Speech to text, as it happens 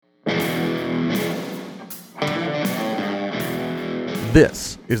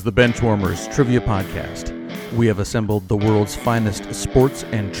This is the Benchwarmers Trivia Podcast. We have assembled the world's finest sports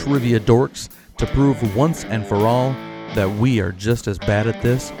and trivia dorks to prove once and for all that we are just as bad at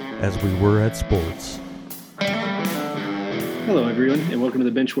this as we were at sports. Hello, everyone, and welcome to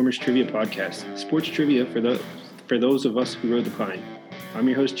the Benchwarmers Trivia Podcast, sports trivia for those of us who rode the pine. I'm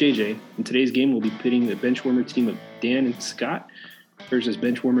your host, JJ, and today's game will be pitting the Benchwarmer team of Dan and Scott versus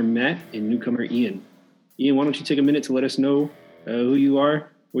Benchwarmer Matt and newcomer Ian. Ian, why don't you take a minute to let us know who you are,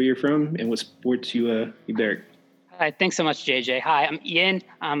 where you're from, and what sports you bear. Hi, thanks so much, JJ. Hi, I'm Ian.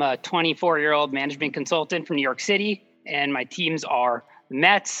 I'm a 24-year-old management consultant from New York City, and my teams are the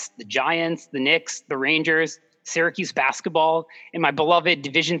Mets, the Giants, the Knicks, the Rangers, Syracuse basketball, and my beloved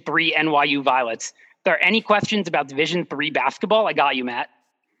Division III NYU Violets. If there are any questions about Division III basketball, I got you, Matt.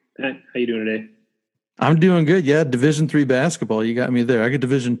 Matt, how you doing today? I'm doing good. Yeah, Division III basketball. You got me there. I got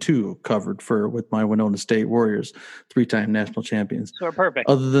Division II covered with my Winona State Warriors, 3-time national champions. So we're perfect.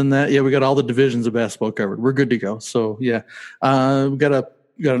 Other than that, yeah, we got all the divisions of basketball covered. We're good to go. So yeah, we got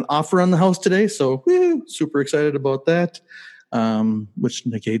an offer on the house today. So super excited about that. Which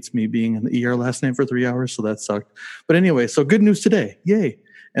negates me being in the ER last night for 3 hours. So that sucked. But anyway, so good news today. Yay.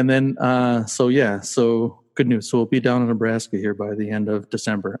 And then, so good news. So we'll be down in Nebraska here by the end of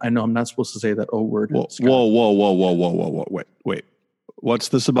December. I know I'm not supposed to say that O word. Whoa. Wait. What's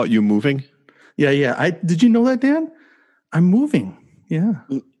this about you moving? Yeah. Did you know that, Dan? I'm moving. Yeah.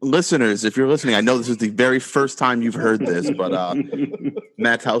 Listeners, if you're listening, I know this is the very first time you've heard this, but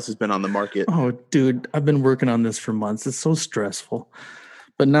Matt's house has been on the market. Oh, dude, I've been working on this for months. It's so stressful.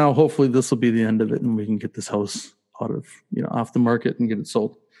 But now hopefully this will be the end of it and we can get this house off the market and get it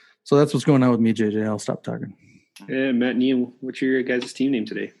sold. So that's what's going on with me, JJ. I'll stop talking. Yeah, Matt and Ian, what's your guys' team name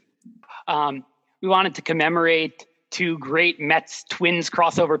today? We wanted to commemorate two great Mets Twins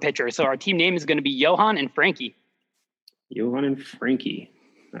crossover pitchers. So our team name is going to be Johan and Frankie. Johan and Frankie.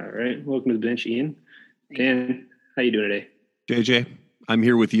 All right. Welcome to the bench, Ian. Dan, how you doing today? JJ, I'm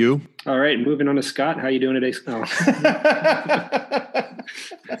here with you. All right. Moving on to Scott. How you doing today, Scott?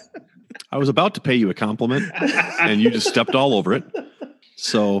 I was about to pay you a compliment, and you just stepped all over it.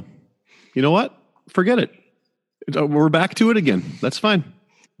 So, you know what? Forget it. We're back to it again. That's fine.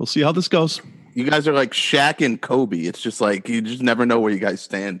 We'll see how this goes. You guys are like Shaq and Kobe. It's just like you just never know where you guys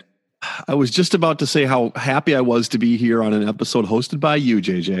stand. I was just about to say how happy I was to be here on an episode hosted by you,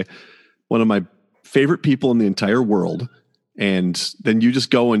 JJ, one of my favorite people in the entire world. And then you just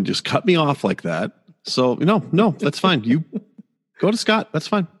go and just cut me off like that. So, no, that's fine. You go to Scott. That's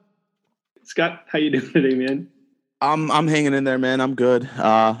fine. Scott, how you doing today, man? I'm hanging in there, man. I'm good.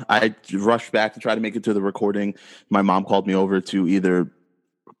 I rushed back to try to make it to the recording. My mom called me over to either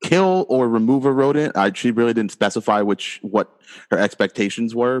kill or remove a rodent. She really didn't specify what her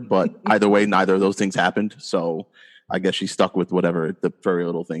expectations were, but either way, neither of those things happened. So I guess she's stuck with whatever the furry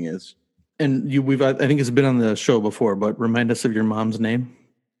little thing is. And I think it's been on the show before, but remind us of your mom's name.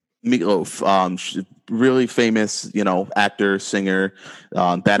 Meatloaf, she's really famous, actor, singer,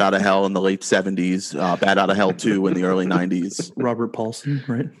 Bat Out of Hell in the late 70s, Bat Out of Hell 2 in the early 90s. Robert Paulson,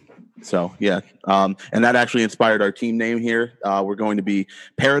 right? So, yeah. And that actually inspired our team name here. We're going to be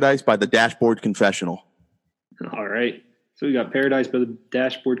Paradise by the Dashboard Confessional. All right. So we got Paradise by the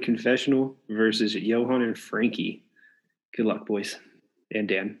Dashboard Confessional versus Johan and Frankie. Good luck, boys. And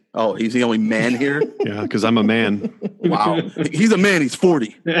Dan. Oh, he's the only man here? Yeah, because I'm a man. Wow. He's a man. He's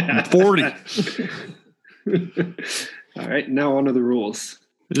 40. I'm 40. All right. Now on to the rules.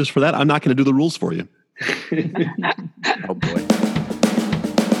 Just for that, I'm not going to do the rules for you. Oh, boy.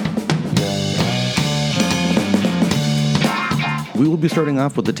 We will be starting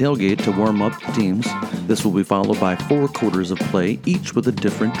off with the tailgate to warm up the teams. This will be followed by 4 quarters of play, each with a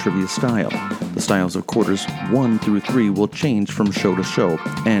different trivia style. The styles of quarters 1 through 3 will change from show to show,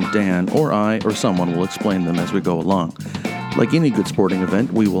 and Dan or I or someone will explain them as we go along. Like any good sporting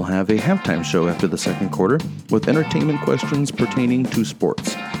event, we will have a halftime show after the second quarter with entertainment questions pertaining to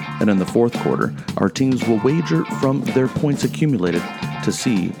sports. And in the fourth quarter, our teams will wager from their points accumulated to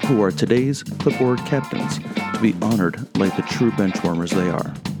see who are today's clipboard captains, to be honored like the true benchwarmers they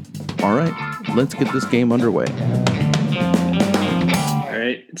are. All right, let's get this game underway. All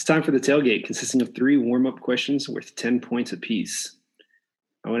right, it's time for the tailgate, consisting of 3 warm-up questions worth 10 points apiece.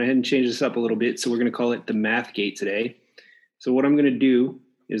 I went ahead and changed this up a little bit, so we're going to call it the math gate today. So what I'm going to do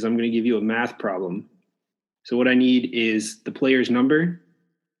is I'm going to give you a math problem. So what I need is the player's number,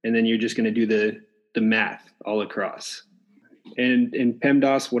 and then you're just going to do the math all across. And in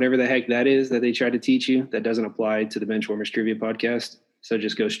PEMDAS, whatever the heck that is that they try to teach you, that doesn't apply to the Benchwarmers Trivia Podcast. So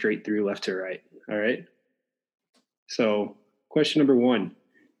just go straight through left to right. All right. So question number 1,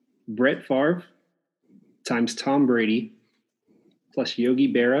 Brett Favre times Tom Brady plus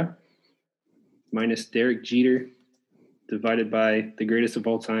Yogi Berra minus Derek Jeter divided by the greatest of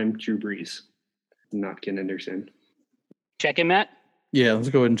all time, Drew Brees. Not Ken Anderson. Check in, Matt. Yeah, let's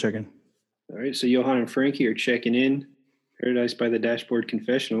go ahead and check in. All right, so Johan and Frankie are checking in. Paradise by the Dashboard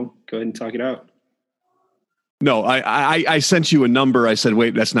Confessional. Go ahead and talk it out. No, I sent you a number. I said,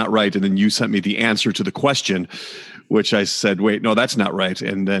 wait, that's not right. And then you sent me the answer to the question, which I said, wait, no, that's not right.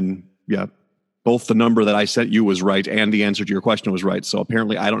 And then, yeah, both the number that I sent you was right and the answer to your question was right. So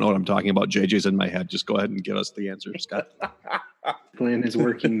apparently I don't know what I'm talking about. JJ's in my head. Just go ahead and give us the answer, Scott. Plan is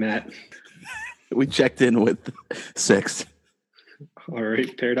working, Matt. We checked in with 6. All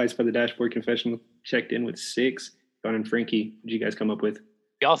right, Paradise by the Dashboard Confessional checked in with 6. John and Frankie, what did you guys come up with?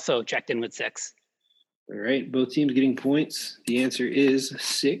 We also checked in with 6. All right, both teams getting points. The answer is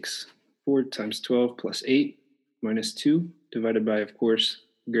 6. 4 times 12 plus 8 minus 2 divided by, of course,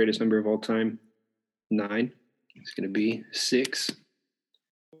 the greatest number of all time, 9. It's going to be 6.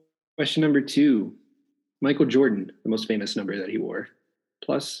 Question number 2. Michael Jordan, the most famous number that he wore,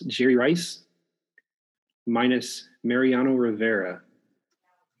 plus Jerry Rice minus Mariano Rivera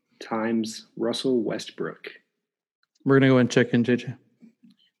times Russell Westbrook. We're going to go ahead and check in, JJ.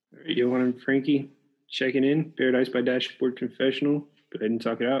 All right, Johan and Frankie checking in. Paradise by Dashboard Confessional. Go ahead and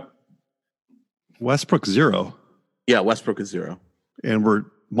talk it out. Westbrook 0. Yeah, Westbrook is 0. And we're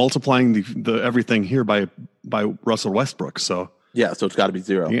multiplying the everything here by Russell Westbrook. So yeah, so it's got to be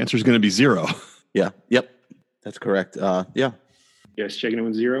 0. The answer is going to be 0. Yeah. Yep. That's correct. Yeah. You guys checking in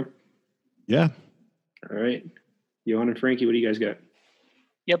with 0? Yeah. All right. Johan and Frankie, what do you guys got?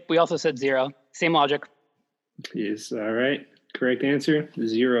 Yep, we also said 0. Same logic. Yes. All right. Correct answer,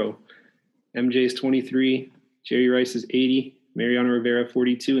 0. MJ is 23. Jerry Rice is 80. Mariano Rivera,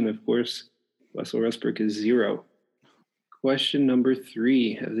 42. And, of course, Russell Westbrook is 0. Question number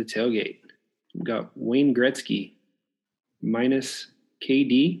 3 of the tailgate. We've got Wayne Gretzky minus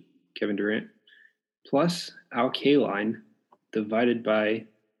KD, Kevin Durant, plus Al Kaline divided by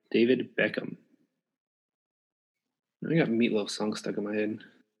David Beckham. I got Meatloaf's song stuck in my head.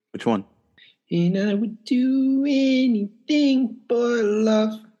 Which one? And I would do anything for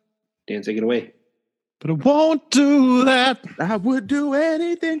love. Dan, take it away. But I won't do that. I would do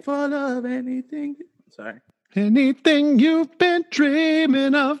anything for love, anything. Sorry. Anything you've been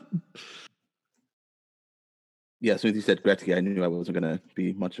dreaming of. Yeah, as soon as you said Gretzky, I knew I wasn't going to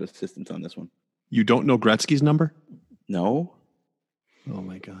be much of assistance on this one. You don't know Gretzky's number? No. Oh,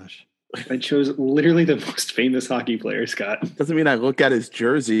 my gosh. I chose literally the most famous hockey player, Scott. Doesn't mean I look at his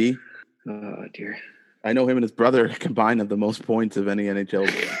jersey. Oh, dear. I know him and his brother combined have the most points of any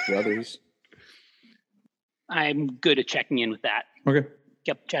NHL brothers. I'm good at checking in with that. Okay.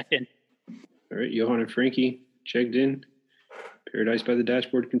 Yep, checked in. All right, Johan and Frankie checked in. Paradise by the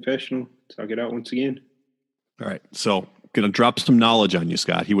Dashboard Confessional. Talk it out once again. All right. So, going to drop some knowledge on you,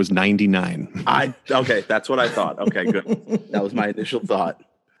 Scott. He was 99. Okay, that's what I thought. Okay, good. That was my initial thought.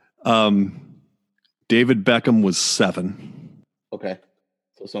 David Beckham was 7. Okay.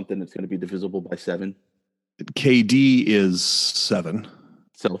 So something that's going to be divisible by 7. KD is 7.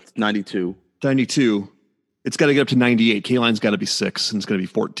 So it's 92. 92. It's got to get up to 98. Kaline's got to be 6, and it's going to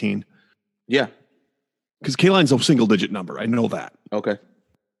be 14. Yeah. Because Kaline's a single digit number. I know that. Okay.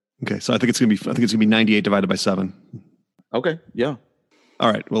 Okay. So I think it's going to be 98 divided by 7. Okay. Yeah.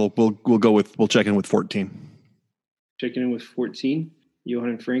 All right. We'll check in with 14. Checking in with 14. Johan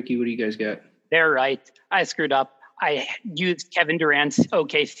and Frankie, what do you guys got? They're right. I screwed up. I used Kevin Durant's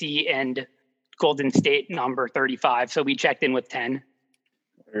OKC and Golden State number 35. So we checked in with 10.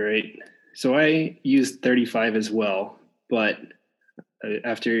 All right. So I used 35 as well, but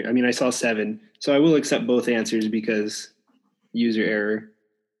I saw 7. So I will accept both answers because user error.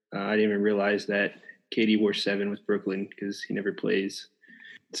 I didn't even realize that KD wore 7 with Brooklyn because he never plays.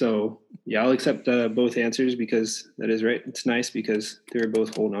 So yeah, I'll accept both answers because that is right. It's nice because they're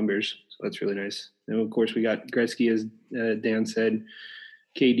both whole numbers. So that's really nice. And of course we got Gretzky, as Dan said,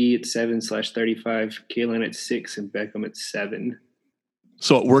 KD at 7/35, Kaline at 6, and Beckham at 7.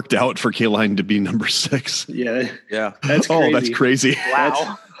 So it worked out for Kaline to be number 6. Yeah. Yeah. That's crazy. Oh, that's crazy. Wow.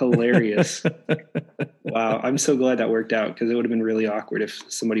 That's hilarious. Wow. I'm so glad that worked out because it would have been really awkward if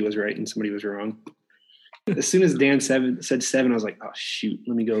somebody was right and somebody was wrong. As soon as Dan said 7, I was like, oh, shoot,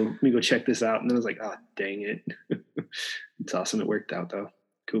 let me go check this out. And then I was like, oh, dang it. It's awesome. It worked out, though.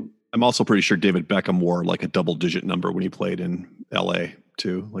 Cool. I'm also pretty sure David Beckham wore like a double digit number when he played in LA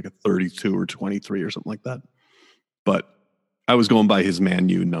too, like a 32 or 23 or something like that. But I was going by his Man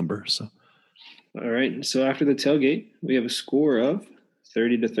U number. So, all right. So after the tailgate, we have a score of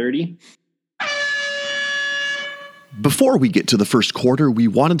 30-30. Before we get to the first quarter, we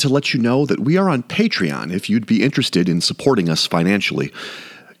wanted to let you know that we are on Patreon if you'd be interested in supporting us financially.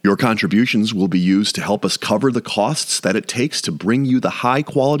 Your contributions will be used to help us cover the costs that it takes to bring you the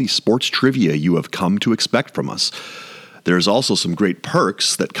high-quality sports trivia you have come to expect from us. There's also some great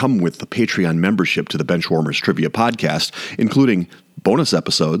perks that come with the Patreon membership to the Benchwarmers Trivia Podcast, including bonus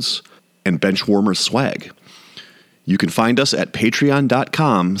episodes and Benchwarmers swag. You can find us at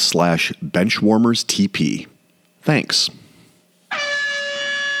patreon.com/benchwarmerstp. Thanks.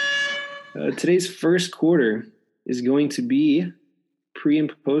 Today's first quarter is going to be pre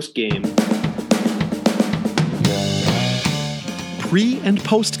and post game. Pre and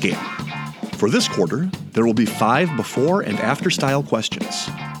post game. For this quarter, there will be 5 before and after style questions.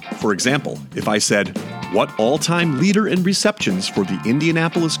 For example, if I said, what all-time leader in receptions for the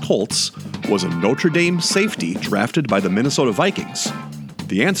Indianapolis Colts was a Notre Dame safety drafted by the Minnesota Vikings?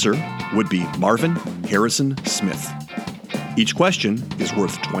 The answer would be Marvin Harrison Smith. Each question is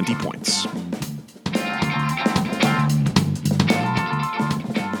worth 20 points.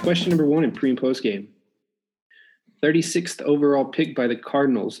 Question number 1 in pre and post game. 36th overall pick by the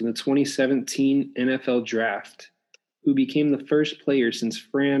Cardinals in the 2017 NFL Draft, who became the first player since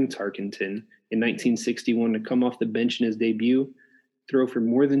Fran Tarkenton in 1961 to come off the bench in his debut, throw for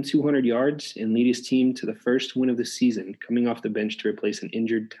more than 200 yards, and lead his team to the first win of the season, coming off the bench to replace an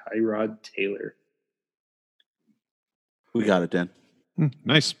injured Tyrod Taylor. We got it, Dan.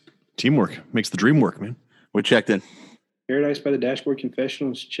 Nice. Teamwork. Makes the dream work, man. We're checked in. Paradise by the Dashboard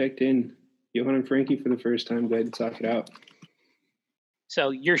Confessionals checked in. Johan and Frankie for the first time. Go ahead and talk it out.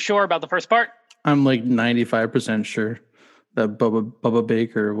 So you're sure about the first part? I'm like 95% sure that Bubba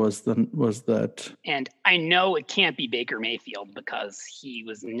Baker was that. And I know it can't be Baker Mayfield because he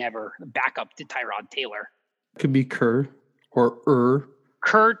was never backup to Tyrod Taylor. Could be Kerr or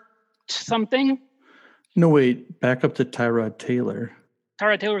Kurt something? No, wait, backup to Tyrod Taylor.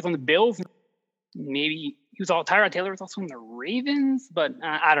 Tyrod Taylor was on the Bills. Maybe Tyrod Taylor was also on the Ravens, but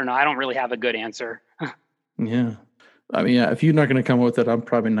I don't know. I don't really have a good answer. Yeah. I mean, yeah, if you're not going to come up with it, I'm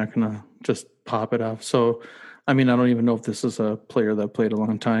probably not going to just pop it off. So, I mean, I don't even know if this is a player that played a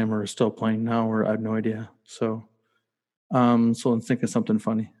long time or is still playing now, or I have no idea. So let's think of something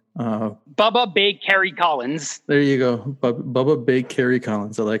funny. Bubba Big Kerry Collins. There you go. Bubba Big Kerry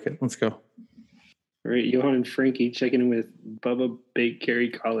Collins. I like it. Let's go. All right, Johan and Frankie checking in with Bubba Big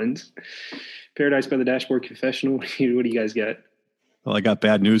Kerry Collins. Paradise by the Dashboard Confessional. What do you guys got? Well, I got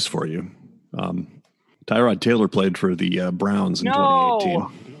bad news for you. Tyrod Taylor played for the Browns in 2018.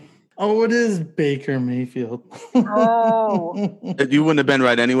 Oh, it is Baker Mayfield. Oh. You wouldn't have been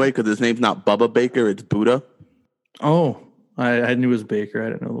right anyway because his name's not Bubba Baker, it's Buddha. Oh, I knew it was Baker.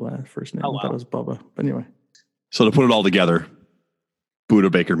 I didn't know the last first name. Oh, wow. I thought it was Bubba. But anyway. So to put it all together, Buddha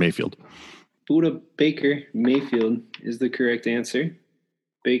Baker Mayfield. Buddha Baker Mayfield is the correct answer.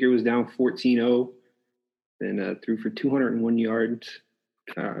 Baker was down 14-0, then threw for 201 yards,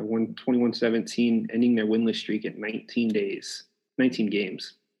 won 21-17, ending their winless streak at 19 games. 19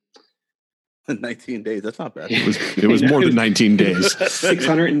 days, that's not bad. It was more than 19 days.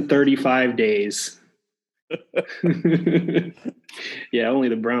 635 days. Yeah, only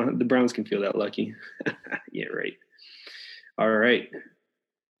the Browns can feel that lucky. Yeah, right. All right.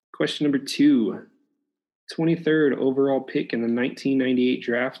 Question number 2. 23rd overall pick in the 1998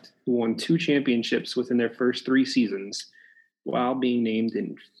 draft, who won 2 championships within their first 3 seasons, while being named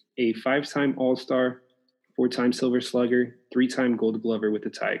a 5-time All-Star, 4-time Silver Slugger, 3-time Gold Glover with the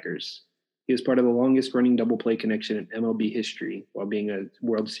Tigers. He was part of the longest-running double play connection in MLB history, while being a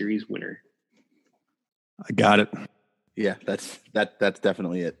World Series winner. I got it. Yeah, that's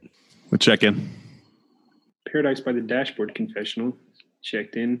definitely it. We'll check in. Paradise by the Dashboard Confessional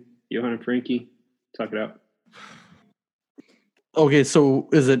checked in. Johan and Frankie, talk it out. Okay, so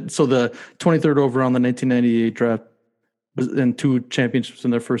the 23rd overall in the 1998 draft and 2 championships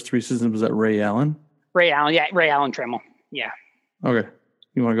in their first 3 seasons, was that Ray Allen? Ray Allen Trammell. Yeah. Okay.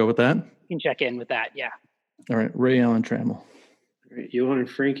 You want to go with that? You can check in with that, yeah. All right, Ray Allen Trammell. All right, Johan and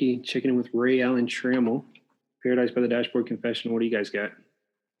Frankie checking in with Ray Allen Trammell. Paradise by the Dashboard Confessional, what do you guys got?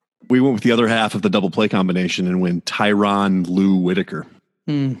 We went with the other half of the double play combination and went Tyron Lou Whitaker.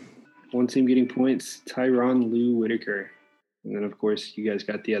 One team getting points, Tyron Lou Whitaker. And then, of course, you guys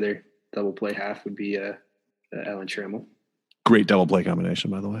got the other double play half would be Allen Trammell. Great double play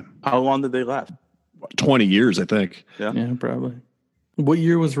combination, by the way. How long did they last? 20 years, I think. Yeah, probably. What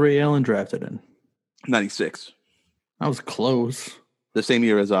year was Ray Allen drafted in? 96. I was close. The same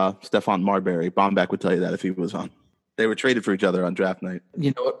year as Stephon Marbury. Bomback would tell you that if he was on. They were traded for each other on draft night.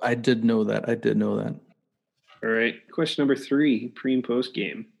 You know what? I did know that. All right. Question number 3, pre and post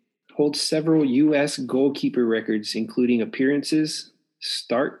game. Holds several U.S. goalkeeper records, including appearances,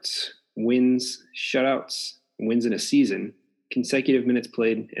 starts, wins, shutouts, wins in a season, consecutive minutes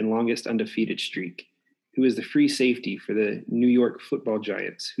played, and longest undefeated streak. Who is the free safety for the New York Football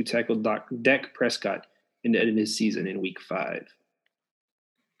Giants, who tackled Dak Prescott and ended his season in Week 5?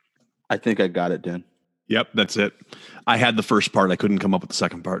 I think I got it, Dan. Yep, that's it. I had the first part. I couldn't come up with the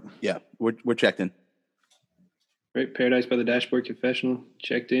second part. Yeah, we're checked in. Right, Paradise by the Dashboard Confessional,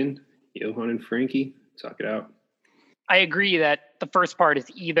 checked in. Johan and Frankie, talk it out. I agree that the first part is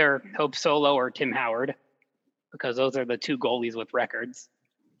either Hope Solo or Tim Howard, because those are the two goalies with records.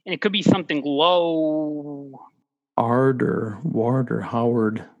 And it could be something low. Ard or Ward or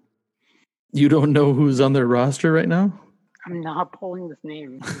Howard. You don't know who's on their roster right now? I'm not pulling this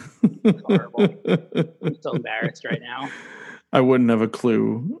name. It's horrible. I'm so embarrassed right now. I wouldn't have a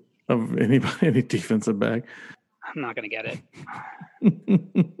clue of anybody, any defensive back. I'm not going to get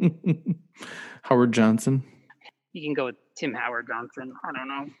it. Howard Johnson. You can go with Tim Howard Johnson. I don't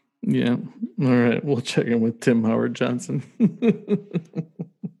know. Yeah. All right. We'll check in with Tim Howard Johnson.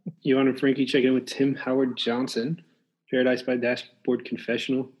 Johan and Frankie checking in with Tim Howard Johnson. Paradise by Dashboard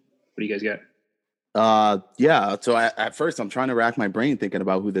Confessional. What do you guys got? Yeah. So at first, I'm trying to rack my brain thinking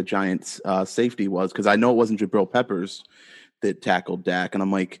about who the Giants' safety was, because I know it wasn't Jabril Peppers that tackled Dak, and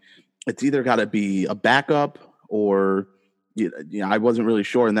I'm like, it's either got to be a backup or I wasn't really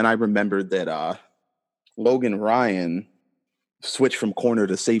sure. And then I remembered that Logan Ryan switched from corner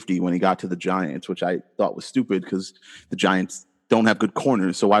to safety when he got to the Giants, which I thought was stupid because the Giants don't have good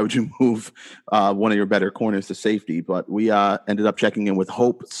corners. So why would you move one of your better corners to safety? But we ended up checking in with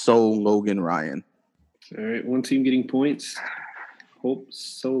Hope Logan Ryan. All right, one team getting points. Hope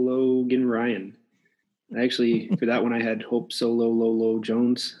Logan Ryan. Actually, for that one, I had Hope Lolo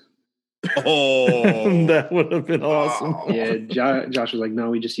Jones. Oh, that would have been awesome. Yeah, Josh was like, no,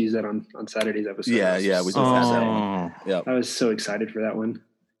 we just use that on Saturday's episode. Yeah, we just had that one. Yeah, I was so excited for that one.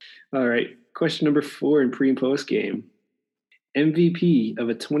 All right, question number 4 in pre and post game. MVP of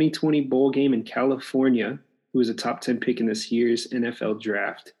a 2020 bowl game in California, who was a top 10 pick in this year's NFL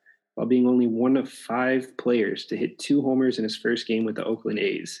draft, while being only one of 5 players to hit 2 homers in his first game with the Oakland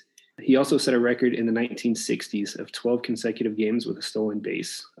A's. He also set a record in the 1960s of 12 consecutive games with a stolen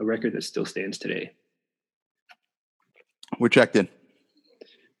base, a record that still stands today. We're checked in.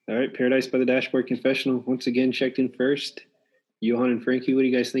 All right, Paradise by the Dashboard Confessional, once again checked in first. Johan and Frankie, what are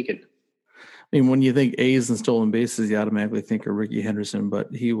you guys thinking? I mean, when you think A's and stolen bases, you automatically think of Ricky Henderson,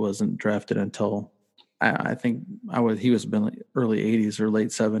 but he wasn't drafted until I think he was been like early 80s or late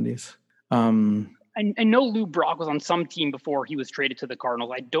 70s. I know Lou Brock was on some team before he was traded to the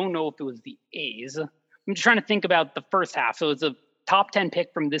Cardinals. I don't know if it was the A's. I'm just trying to think about the first half. So it's a top 10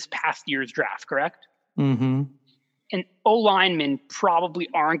 pick from this past year's draft, correct? Mm-hmm. And O-linemen probably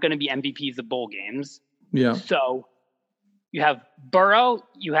aren't going to be MVPs of bowl games. Yeah. So you have Burrow,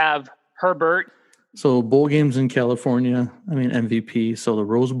 you have Herbert. So bowl games in California, I mean, MVP. So the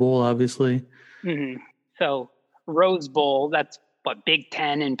Rose Bowl, obviously. Mm-hmm. So Rose Bowl, that's what, Big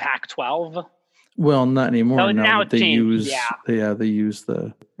Ten and Pac-12? Well, not anymore. No, now it's they changed. use they use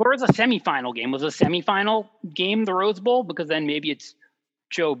the. Where was a semifinal game? Was a semifinal game the Rose Bowl? Because then maybe it's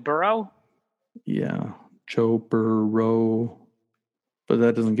Joe Burrow. Yeah, Joe Burrow, but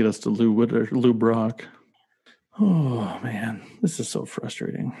that doesn't get us to Lou Brock. Oh man, this is so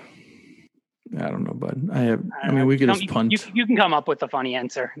frustrating. I don't know, bud. I mean, we could just punt. You can come up with a funny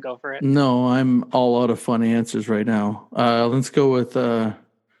answer. Go for it. No, I'm all out of funny answers right now. Let's go with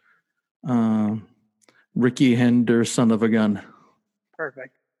Ricky Hender, son of a gun.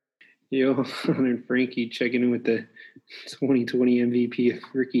 Perfect. Johan and Frankie checking in with the 2020 MVP of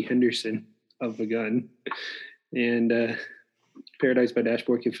Ricky Henderson of a gun. And Paradise by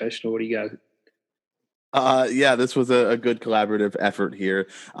Dashboard Confessional, what do you got? Yeah, this was a good collaborative effort here.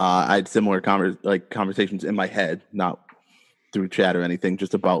 I had similar conversations in my head, not through chat or anything,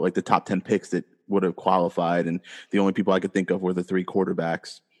 just about like the top 10 picks that would have qualified. And the only people I could think of were the 3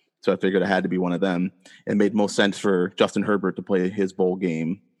 quarterbacks. So I figured I had to be one of them. It made most sense for Justin Herbert to play his bowl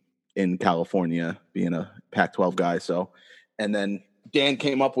game in California, being a Pac-12 guy. So, and then Dan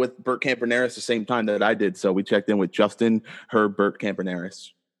came up with Burt Campaneris the same time that I did. So we checked in with Justin Herbert Campaneris.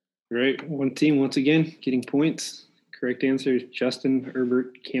 Great. One team, once again, getting points. Correct answer is Justin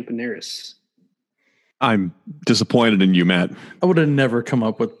Herbert Campaneris. I'm disappointed in you, Matt. I would have never come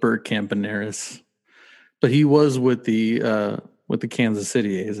up with Burt Campaneris, but he was with the Kansas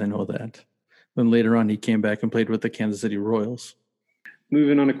City A's. I know that. Then later on, he came back and played with the Kansas City Royals.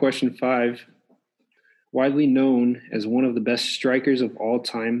 Moving on to question 5. Widely known as one of the best strikers of all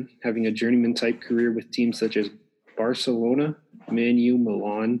time, having a journeyman-type career with teams such as Barcelona, Man U,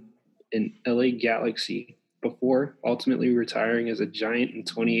 Milan, in LA Galaxy before ultimately retiring as a Giant in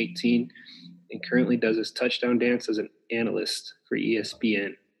 2018, and currently does his touchdown dance as an analyst for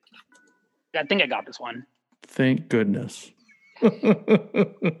ESPN. I think I got this one. Thank goodness.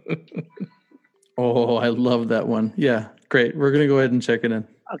 Oh, I love that one. Yeah, great. We're going to go ahead and check it in.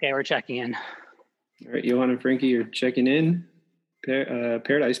 Okay, we're checking in. All right, Johan and Frankie, you're checking in.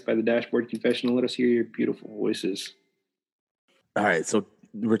 Paradise by the Dashboard Confessional. Let us hear your beautiful voices. All right, so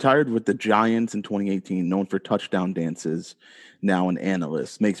retired with the Giants in 2018, known for touchdown dances, now an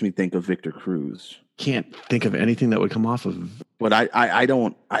analyst. Makes me think of Victor Cruz. Can't think of anything that would come off of. But I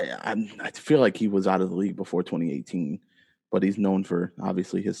feel like he was out of the league before 2018, but he's known for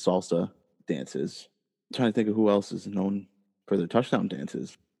obviously his salsa dances. I'm trying to think of who else is known for their touchdown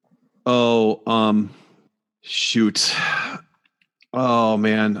dances. Oh, shoot. Oh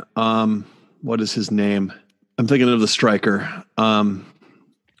man. What is his name? I'm thinking of the striker.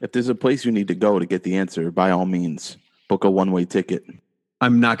 If there's a place you need to go to get the answer, by all means, book a one-way ticket.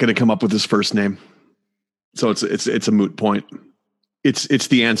 I'm not going to come up with his first name. So it's a moot point. It's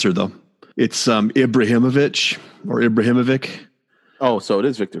the answer though. It's Ibrahimovic or Ibrahimovic. Oh, so it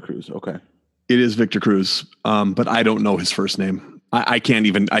is Victor Cruz. Okay. It is Victor Cruz. But I don't know his first name. I can't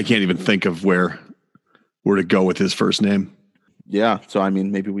even think of where to go with his first name. Yeah. So I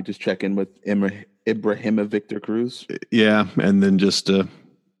mean, maybe we just check in with Ibrahimovic Victor Cruz. Yeah, and then just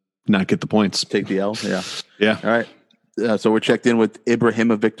not get the points. Take the L. Yeah. Yeah. All right. So we're checked in with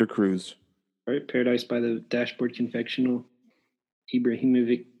Ibrahimovic Victor Cruz. All right, Paradise by the Dashboard Confectional,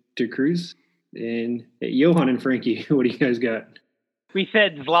 Ibrahimovic Victor Cruz. And Johan and Frankie, what do you guys got? We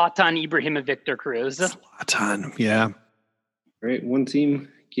said Zlatan Ibrahimovic Victor Cruz. Zlatan, yeah. All right, one team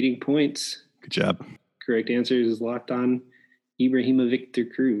getting points. Good job. Correct answer is Zlatan Ibrahimovic Victor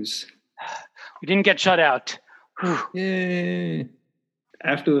Cruz. We didn't get shut out. Yay.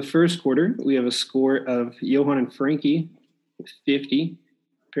 After the first quarter, we have a score of Johan and Frankie with 50.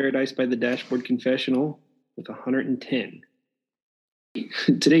 Paradise by the Dashboard Confessional with 110.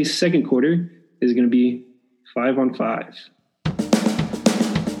 Today's second quarter is going to be 5-on-5.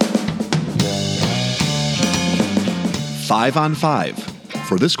 5-on-5.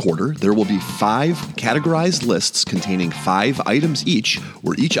 For this quarter, there will be 5 categorized lists containing 5 items each,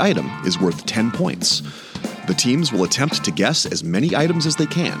 where each item is worth 10 points. The teams will attempt to guess as many items as they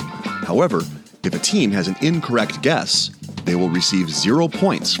can. However, if a team has an incorrect guess, they will receive 0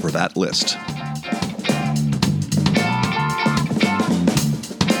 points for that list.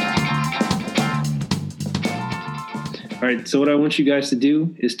 All right, so what I want you guys to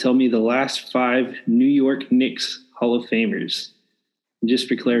do is tell me the last 5 New York Knicks Hall of Famers. Just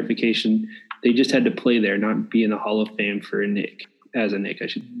for clarification, they just had to play there, not be in the Hall of Fame for a Knick, as a Knick, I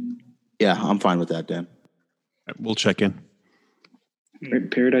should. Yeah, I'm fine with that, Dan. We'll check in. All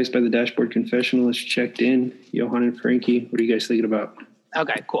right, Paradise by the Dashboard Confessional is checked in. Johan and Frankie, what are you guys thinking about?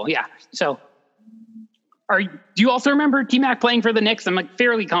 Okay, cool. Yeah. So do you also remember T-Mac playing for the Knicks? I'm like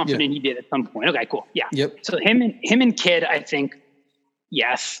fairly confident he did at some point. Okay, cool. Yeah. Yep. So him and Kidd, I think,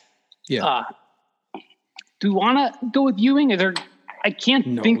 yes. Yeah. Do we want to go with Ewing? I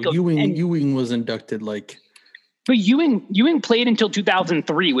can't think of Ewing was inducted But Ewing played until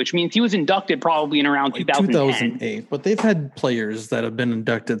 2003, which means he was inducted probably in around 2008. But they've had players that have been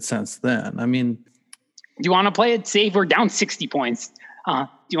inducted since then. I mean, do you want to play it safe? We're down 60 points. Do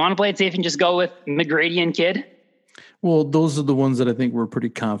you want to play it safe and just go with McGrady and Kidd? well, those are the ones that I think we're pretty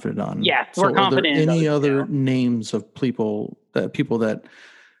confident on. Yeah, we're confident. Are there any other names of people that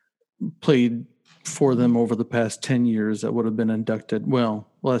played for them over the past 10 years that would have been inducted? Well,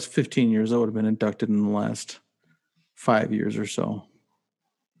 the last 15 years that would have been inducted in the last 5 years or so.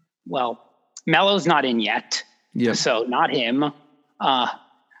 Well, Melo's not in yet. Yeah. So not him. I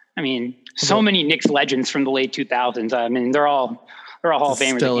mean, so many Knicks legends from the late 2000s. I mean, they're all Hall of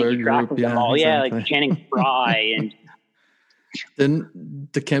Famers. Stellar group, them all. exactly. Yeah, like Channing Frye and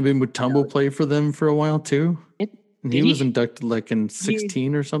Didn't Dikembe Mutombo play for them for a while too? And he was inducted like in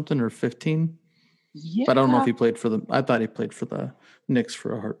 16 or something, or 15. Yeah. But I don't know if he played for them. I thought he played for the Knicks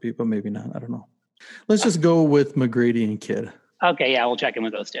for a heartbeat, but maybe not. I don't know. Let's just go with McGrady and Kidd. Okay, yeah, we'll check in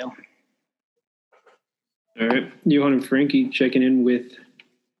with those two. All right, Johan and Frankie checking in with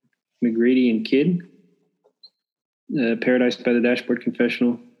McGrady and Kidd. Paradise by the Dashboard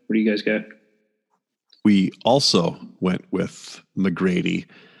Confessional. What do you guys got? We also went with McGrady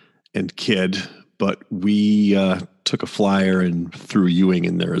and Kidd, but we took a flyer and threw Ewing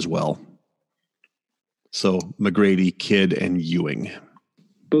in there as well. So McGrady, Kidd, and Ewing.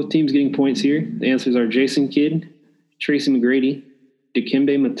 Both teams getting points here. The answers are Jason Kidd, Tracy McGrady,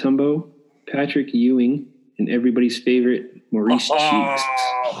 Dikembe Mutombo, Patrick Ewing, and everybody's favorite Maurice Cheeks.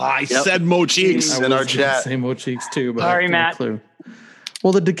 I said Mo Cheeks. In our chat. Say Mo Cheeks too, but Sorry, I have Matt. no clue.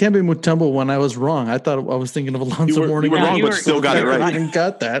 Well, the Dikembe Mutombo one, I was wrong. I thought I was thinking of Alonzo Mourning. You were wrong, you but were- still got it I right. even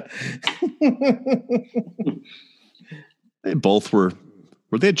got that. They both were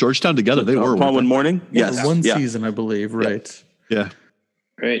they at Georgetown together? They were. Paul weren't one morning. Yeah, Yes. one Yeah. season, I believe. Right. they? Yeah.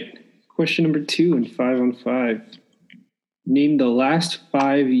 Right. Question number 2 in 5-on-5. Name the last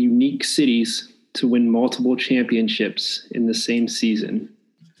 5 unique cities to win multiple championships in the same season.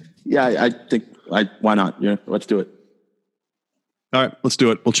 Yeah, I think. Why not? Yeah, let's do it. All right, let's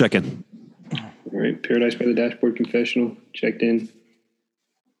do it. We'll check in. All right. Paradise by the Dashboard Confessional. Checked in.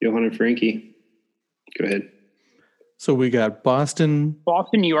 Johan and Frankie. Go ahead. So we got Boston,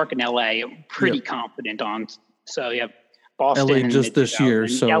 Boston, New York, and LA. I'm pretty Yep. confident on. So yeah, Boston. LA in the just this year,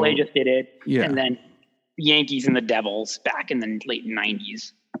 mid-2000s. so- LA just did it. Yeah. And then the Yankees and the Devils back in the late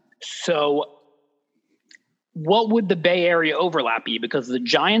 90s. So what would the Bay Area overlap be? Because the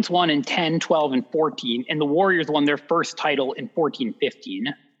Giants won in 10, 12, and 14, and the Warriors won their first title in 14,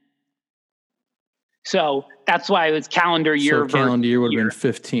 15. So that's why it was calendar year. so calendar year would have year. been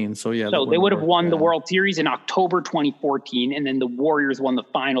 15. So yeah. So that they would have wouldn't won work the bad. World Series in October 2014, and then the Warriors won the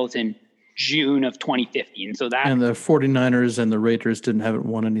finals in June of 2015. So that And the 49ers and the Raiders haven't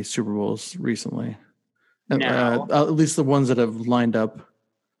won any Super Bowls recently. No. At least the ones that have lined up.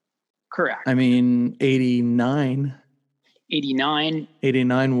 correct. I mean, 89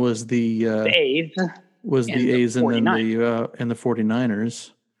 89, was the the A's. was and the the A's and then the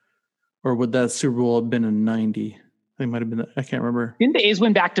 49ers. Or would that Super Bowl have been in 90? They might have been. I can't remember. Didn't the A's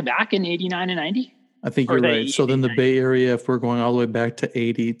win back to back in 89 and 90? I think Or you're the right. So then the 89. Bay Area, if we're going all the way back to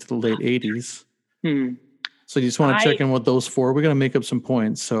 80 to the late 80s. So you just want to check in with those 4. We're going to make up some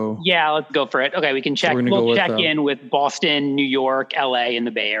points. So Yeah, let's go for it. Okay, we can check. we're gonna go We'll with, check in with Boston, New York, LA, and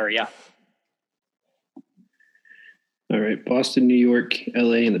the Bay Area. All right. Boston, New York,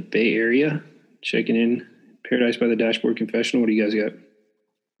 LA, and the Bay Area. Checking in. Paradise by the Dashboard Confessional. What do you guys got?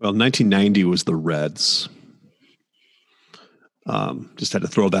 Well, 1990 was the Reds. Just had to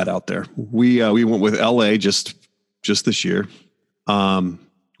throw that out there. We went with LA just this year. Went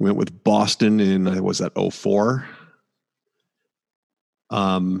with Boston in was that 04?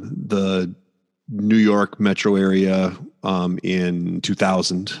 The New York metro area in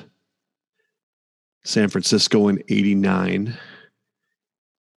 2000. San Francisco in 89.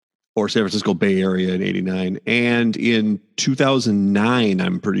 Or San Francisco Bay Area in 89. And in 2009,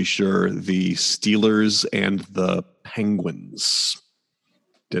 I'm pretty sure the Steelers and the Penguins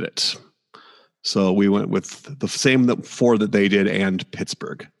did it. So we went with the same 4 that they did and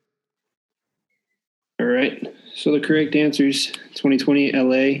Pittsburgh. All right. So the correct answers: 2020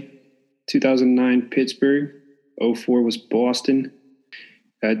 LA, 2009 Pittsburgh, 04 was Boston,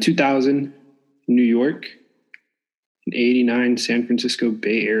 2000 New York, and 89 San Francisco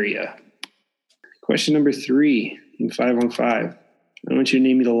Bay Area. Question number 3 in 5-on-5. I want you to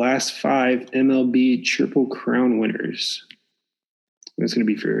name me the last 5 MLB Triple Crown winners. That's going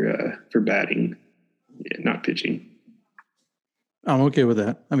to be for batting, not pitching. I'm okay with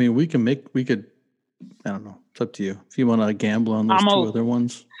that. I mean, we could, I don't know. It's up to you. If you want to gamble on those 2 other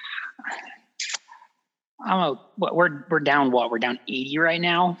ones. We're down what? We're down 80 right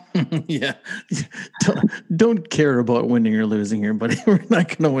now. Yeah. Don't care about winning or losing here, buddy. We're not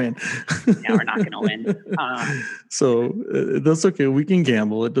going to win. Yeah, we're not going to win. So that's okay. We can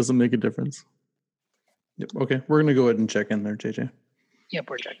gamble. It doesn't make a difference. Yep. Okay. We're going to go ahead and check in there, JJ. Yep,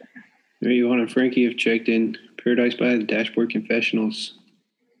 we're checking. There you and Frankie have checked in. Paradise by the Dashboard Confessionals.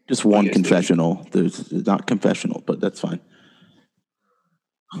 Just one Yes, confessional. There's not confessional, but that's fine.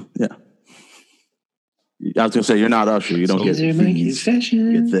 Yeah. I was gonna say you're not Usher. You don't So- get These are my these.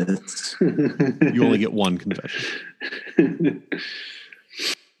 confessions. Get this. You only get one confession.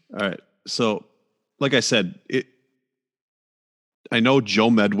 All right. So, like I said, I know Joe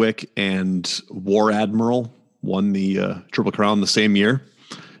Medwick and War Admiral won the Triple Crown the same year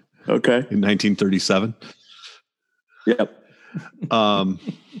Okay. in 1937. Yep.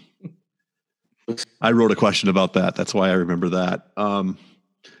 I wrote a question about that. That's why I remember that.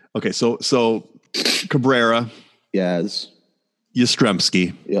 Okay. So Cabrera, Yes.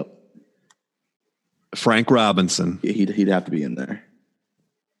 Yastrzemski, Yep. Frank Robinson. He'd have to be in there.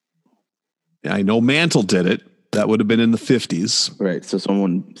 I know Mantle did it. That would have been in the 50s. Right.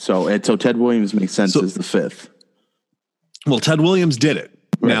 So Ted Williams makes sense So- as the 5th. Well, Ted Williams did it.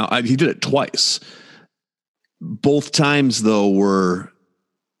 Right. Now, he did it twice. Both times, though, were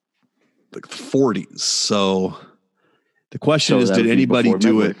like the 40s. So the question is, that did would be anybody before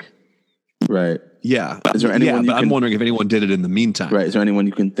do Medwick. it? Right. Yeah. Is there anyone yeah, you but I'm can- wondering if anyone did it in the meantime. Right. Is there anyone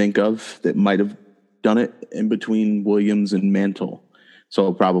you can think of that might have done it in between Williams and Mantle.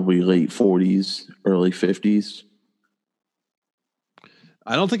 So probably late 40s, early 50s.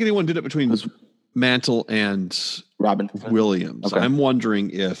 I don't think anyone did it between Mantle and Robinson. Williams. Okay. I'm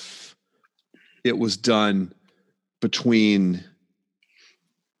wondering if it was done between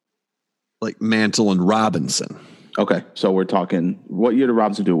like Mantle and Robinson. Okay. So we're talking, what year did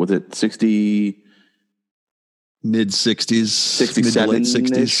Robinson do it? Was it 60? Mid 60s, 67, mid to late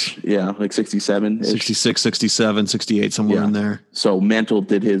 60s. Yeah, like 67. 66, 67, 68, somewhere in there. So Mantle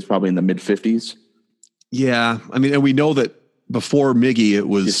did his probably in the mid 50s. Yeah. I mean, and we know that before Miggy, it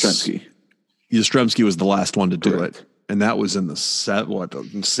was Yastrzemski was the last one to do it. And that was in the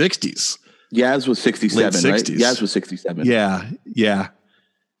 60s. Yaz was 67, late right? 60s. Yaz was 67. Yeah.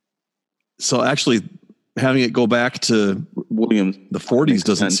 So actually, having it go back to Williams, the 40s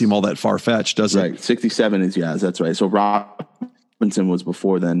doesn't seem all that far-fetched, does it? Right. 67 is Yaz, that's right. So Robinson was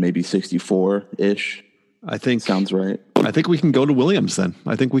before then, maybe 64-ish. I think sounds right. I think we can go to Williams then.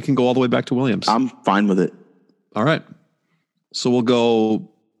 I think we can go all the way back to Williams. I'm fine with it. All right. So we'll go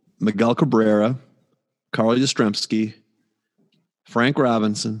Miguel Cabrera, Carl Yastrzemski, Frank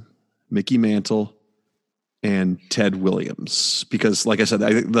Robinson, Mickey Mantle, and Ted Williams. Because, like I said,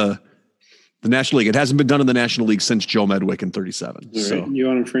 I think the National League, it hasn't been done in the National League since Joe Medwick in 37. All so. right. You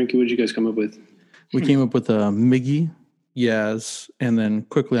and Frankie, what did you guys come up with? We came up with Miggy, Yaz, and then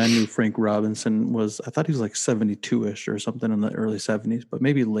quickly I knew Frank Robinson I thought he was like 72-ish or something in the early 70s, but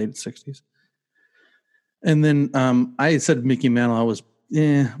maybe late 60s. And then I had said Mickey Mantle. I was,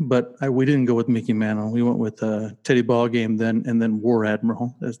 but we didn't go with Mickey Mantle. We went with Teddy Ballgame then, and then War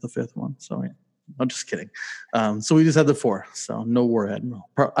Admiral as the fifth one. So, yeah. I'm just kidding. So we just had the four. So no War Admiral.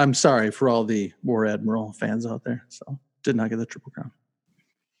 I'm sorry for all the War Admiral fans out there. So did not get the Triple Crown.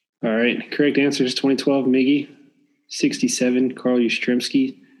 All right. Correct answer is 2012, Miggy. 67, Carl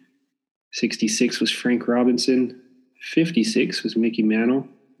Yastrzemski. 66 was Frank Robinson. 56 was Mickey Mantle.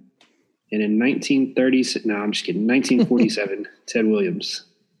 And in 1947, Ted Williams.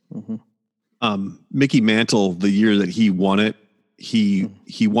 Mm-hmm. Mickey Mantle, the year that he won it, he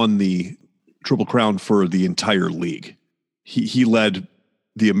won the Triple Crown for the entire league. He led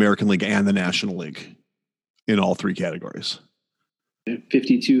the American League and the National League in all three categories.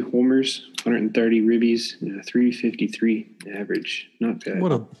 52 homers, 130 ribbies, and a 353 average. Not bad.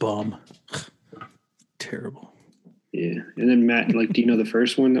 What a bum. Terrible. Yeah. And then Matt, do you know the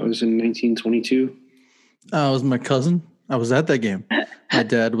first one that was in 1922? It was my cousin. I was at that game. My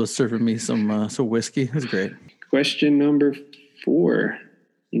dad was serving me some whiskey. It was great. Question number 4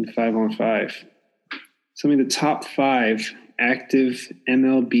 in 5-on-5. Some of the top 5 active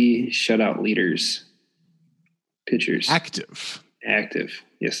MLB shutout leaders. Pitchers. Active.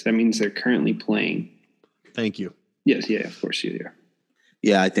 Yes, that means they're currently playing. Thank you. Yes, yeah, of course you are.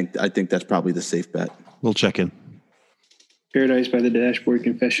 Yeah, I think that's probably the safe bet. We'll check in. Paradise by the Dashboard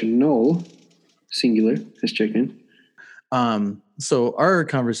Confessional, singular, has checked in. So our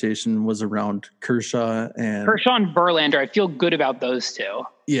conversation was around Kershaw and Verlander. I feel good about those two.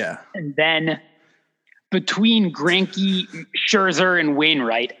 Yeah. And then between Greinke, Scherzer, and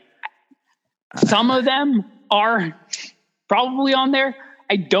Wainwright, some of them are probably on there.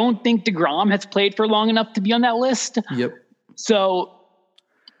 I don't think DeGrom has played for long enough to be on that list. Yep. So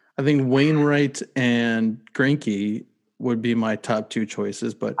I think Wainwright and Greinke would be my top two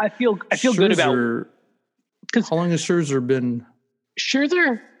choices, but I feel good about, because how long has Scherzer been?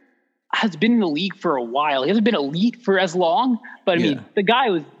 Scherzer has been in the league for a while. He hasn't been elite for as long, but I mean, the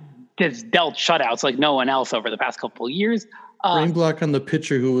guy has dealt shutouts like no one else over the past couple of years. Brain block on the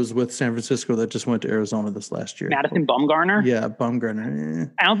pitcher who was with San Francisco that just went to Arizona this last year. Madison Bumgarner. Yeah,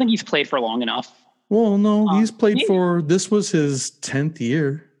 Bumgarner. I don't think he's played for long enough. Well, no, he's played this was his 10th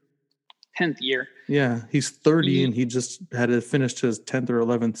year. 10th year. Yeah, he's 30 and he just had finished his 10th or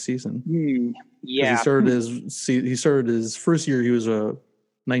 11th season. Yeah. He started his first year, he was a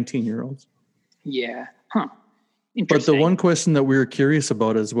 19-year-old. Yeah. Huh. But the one question that we were curious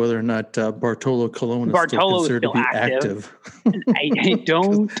about is whether or not Bartolo Colon is still considered to be active. I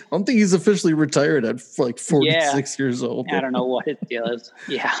don't think he's officially retired at like 46 years old. I don't know what his deal is.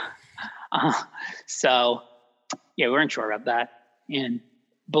 Yeah. So, we weren't sure about that. And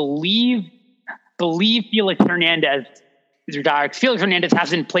believe Felix Hernandez is retired. Felix Hernandez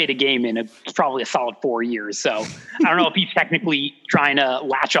hasn't played a game in probably a solid 4 years. So I don't know if he's technically trying to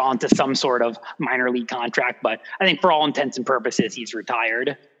latch on to some sort of minor league contract, but I think for all intents and purposes, he's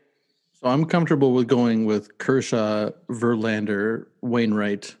retired. So I'm comfortable with going with Kershaw, Verlander,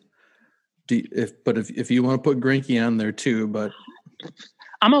 Wainwright. If you want to put Greinke on there too, but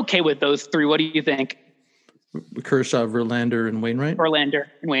I'm okay with those three. What do you think? Kershaw, Verlander, and Wainwright? Verlander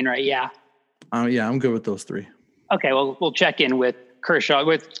and Wainwright, yeah. I'm good with those three. Okay, well, we'll check in with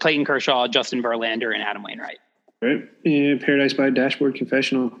Clayton Kershaw, Justin Verlander, and Adam Wainwright. All right. Paradise by Dashboard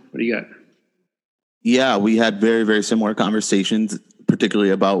Confessional. What do you got? Yeah, we had very, very similar conversations,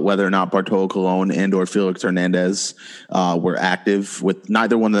 particularly about whether or not Bartolo Colon and or Felix Hernandez were active, with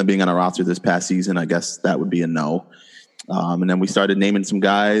neither one of them being on our roster this past season. I guess that would be a no. And then we started naming some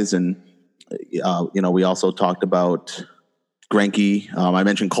guys, and we also talked about Greinke. I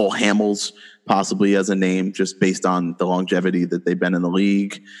mentioned Cole Hamels possibly as a name, just based on the longevity that they've been in the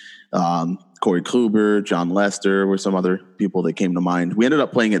league. Corey Kluber, John Lester were some other people that came to mind. We ended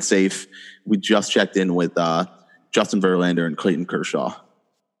up playing it safe. We just checked in with Justin Verlander and Clayton Kershaw.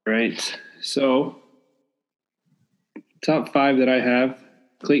 Right. So, top 5 that I have: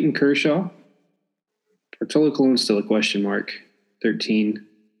 Clayton Kershaw. Bartolo Colon's still a question mark. 13.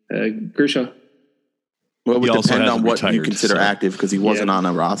 Kershaw. Well, it would also depend on hasn't what you retired, consider so- active, because he wasn't on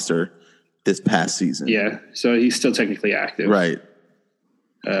a roster this past season. Yeah. So he's still technically active. Right.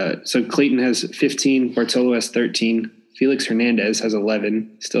 So Clayton has 15. Bartolo has 13. Felix Hernandez has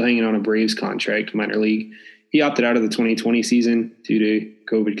 11. Still hanging on a Braves contract, minor league. He opted out of the 2020 season due to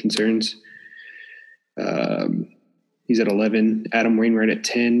COVID concerns. He's at 11. Adam Wainwright at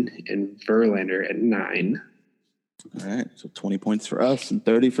 10, and Verlander at 9. All right. So 20 points for us and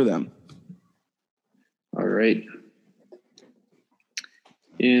 30 for them. All right.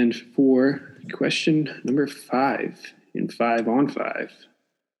 And for question number 5, in 5 on 5,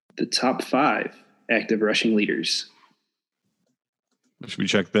 the top 5 active rushing leaders. Should we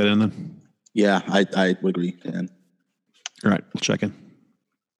check that in then? Yeah, I would agree, Dan. All right, we'll check in.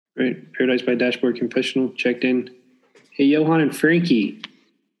 Right. Paradise by Dashboard Confessional checked in. Hey, Johan and Frankie,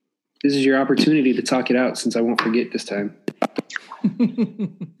 this is your opportunity to talk it out, since I won't forget this time. All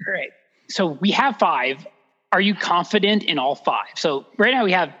right. So we have 5. Are you confident in all 5? So right now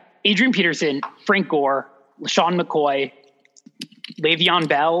we have Adrian Peterson, Frank Gore, LaShawn McCoy, Le'Veon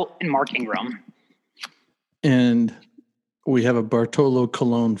Bell, and Mark Ingram. And we have a Bartolo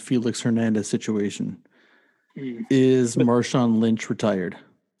Colon, Felix Hernandez situation. Is Marshawn Lynch retired?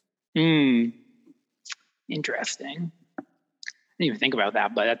 Interesting. I didn't even think about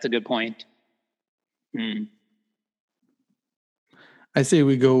that, but that's a good point. I say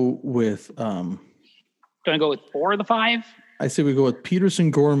we go with... Do I go with 4 of the 5? I say we go with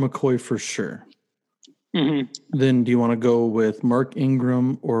Peterson, Gore, and McCoy for sure. Mm-hmm. Then do you want to go with Mark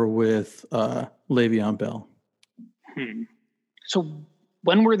Ingram or with Le'Veon Bell? So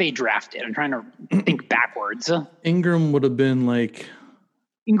when were they drafted? I'm trying to think backwards. Ingram would have been like...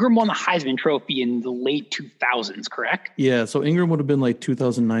 Ingram won the Heisman Trophy in the late 2000s, correct? Yeah, so Ingram would have been like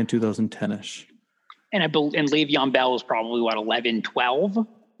 2009, 2010-ish. And Le'Veon Bell was probably, 11,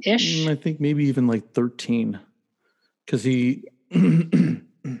 12-ish? I think maybe even like 13. Because he...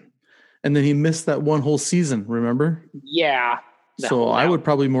 And then he missed that one whole season, remember? Yeah. So I would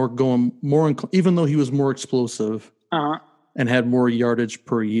probably even though he was more explosive and had more yardage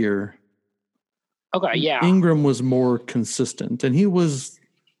per year. Okay, yeah. Ingram was more consistent, and he was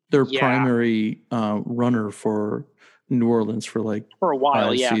their primary runner for New Orleans for a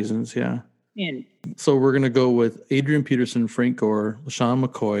while, 5 seasons. Yeah. So we're going to go with Adrian Peterson, Frank Gore, LaShawn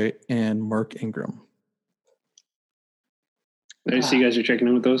McCoy, and Mark Ingram. All right, so you guys are checking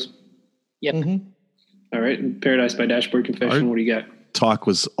in with those? Yep. Mm-hmm. All right. Paradise by Dashboard Confessional. What do you got? Talk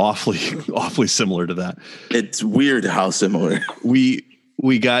was awfully similar to that. It's weird how similar. We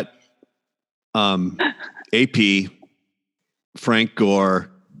got AP, Frank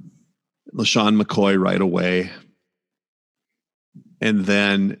Gore, LaShawn McCoy right away. And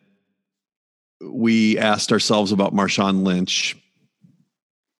then we asked ourselves about Marshawn Lynch,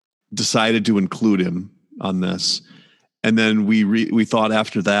 decided to include him on this. And then we thought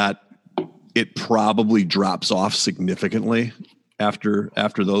after that, it probably drops off significantly after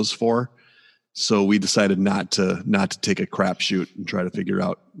those 4. So we decided not to take a crapshoot and try to figure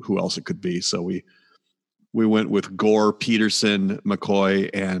out who else it could be. So we went with Gore, Peterson, McCoy,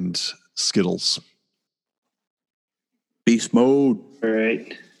 and Skittles. Beast mode. All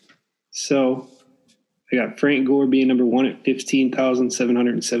right. So I got Frank Gore being number 1 at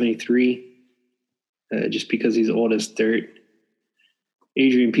 15,773, just because he's old as dirt.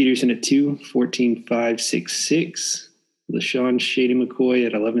 Adrian Peterson at 2, 14,566. LaShawn Shady McCoy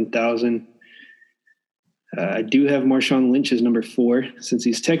at 11,000. I do have Marshawn Lynch as number 4, since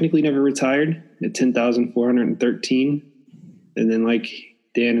he's technically never retired, at 10,413. And then, like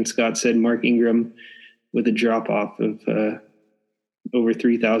Dan and Scott said, Mark Ingram with a drop off of over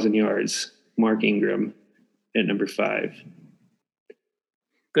 3,000 yards. Mark Ingram at number 5.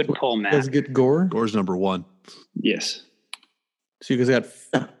 Good pull, Matt. You guys get Gore? Gore's number 1. Yes. So you guys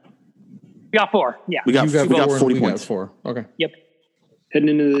got We got 4. Yeah. We got You got 4 40 and we points. got 4. Okay. Yep. Heading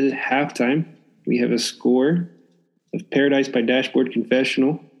into the halftime, we have a score of Paradise by Dashboard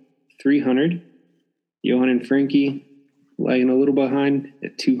Confessional, 300. Johan and Frankie lagging a little behind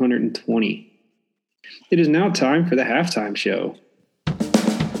at 220. It is now time for the halftime show.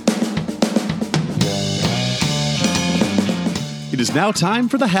 It is now time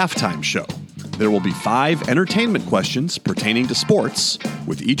for the halftime show. There will be 5 entertainment questions pertaining to sports,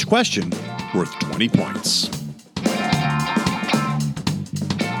 with each question worth 20 points.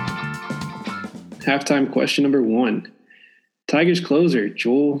 Halftime question number 1. Tigers closer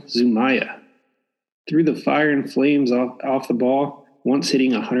Joel Zumaya threw the fire and flames off the ball, once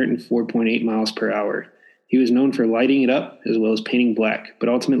hitting 104.8 miles per hour. He was known for lighting it up as well as painting black, but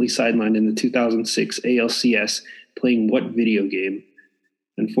ultimately sidelined in the 2006 ALCS playing what video game?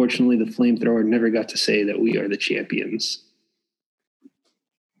 Unfortunately, the flamethrower never got to say that we are the champions.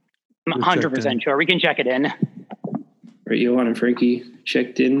 I'm 100% sure. We can check it in. All right, Johan and Frankie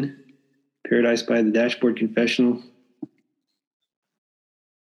checked in. Paradise by the Dashboard Confessional.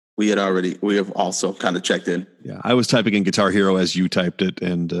 We have also kind of checked in. Yeah, I was typing in Guitar Hero as you typed it,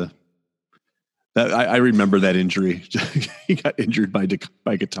 and I remember that injury. He got injured by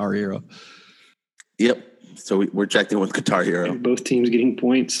Guitar Hero. Yep. So we're checked in with Guitar Hero. Both teams getting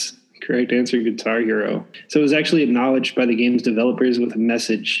points. Correct answer, Guitar Hero. So it was actually acknowledged by the game's developers with a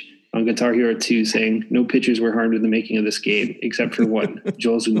message on Guitar Hero 2 saying, no pitchers were harmed in the making of this game, except for one,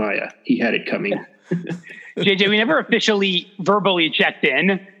 Joel Zumaya. He had it coming. JJ, we never officially verbally checked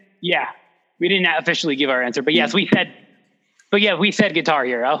in. Yeah, we didn't officially give our answer, but yes, we said Guitar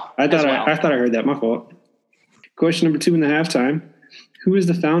Hero. I thought I heard that. My fault. Question number 2 in the halftime. Who is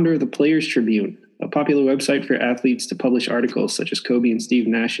the founder of the Players Tribune, a popular website for athletes to publish articles such as Kobe and Steve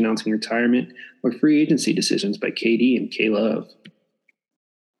Nash announcing retirement or free agency decisions by KD and K-Love?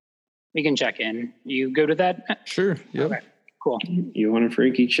 We can check in. You go to that? Sure. Yep. Okay, cool. Johan and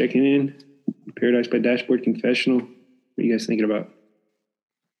Frankie checking in. Paradise by Dashboard Confessional. What are you guys thinking about?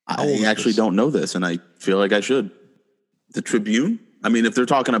 I actually don't know this, and I feel like I should. The Tribune? I mean, if they're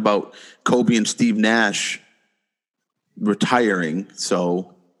talking about Kobe and Steve Nash retiring,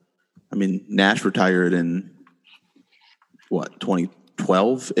 so, I mean, Nash retired in,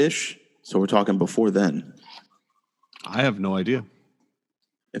 2012-ish? So we're talking before then. I have no idea.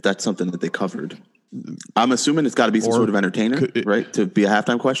 If that's something that they covered. I'm assuming it's got to be some sort of entertainer, right? To be a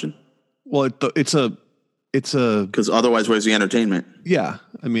halftime question? Well, it's a because otherwise, where's the entertainment? Yeah,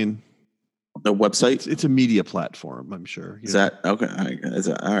 I mean, the website. It's a media platform. I'm sure. Is that okay?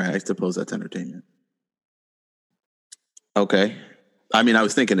 All right. I suppose that's entertainment. Okay. I mean, I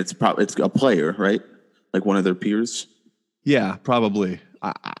was thinking it's a player, right? Like one of their peers. Yeah, probably.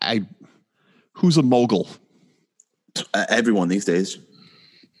 Who's a mogul? Everyone these days.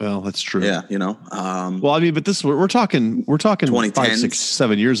 Well, that's true. Yeah, well, I mean, but we're talking 5, 6,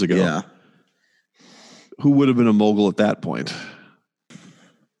 7 years ago. Yeah. Who would have been a mogul at that point?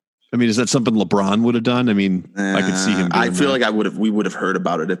 I mean, is that something LeBron would have done? I mean, I could see him. I feel like we would have heard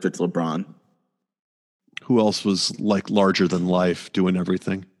about it if it's LeBron. Who else was like larger than life doing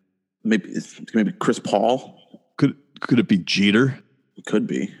everything? Maybe Chris Paul. Could it be Jeter? It could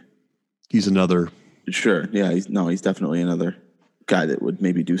be. He's another. Sure. Yeah. He's definitely another guy that would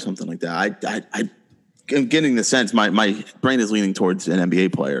maybe do something like that. I'm getting the sense my brain is leaning towards an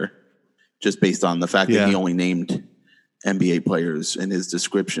NBA player just based on the fact that he only named NBA players in his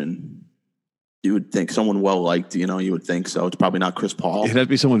description. You would think someone well-liked, you would think so. It's probably not Chris Paul. It'd have to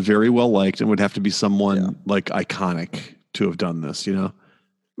be someone very well-liked and would have to be someone like iconic to have done this,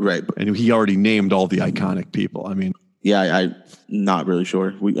 Right. And he already named all the iconic people. I mean. Yeah, I'm not really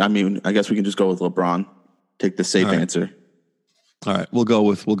sure. I guess we can just go with LeBron. Take the safe answer. All right, we'll go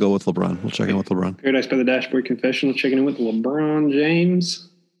with LeBron. We'll check in with LeBron. Paradise by the Dashboard Confessional, checking in with LeBron James.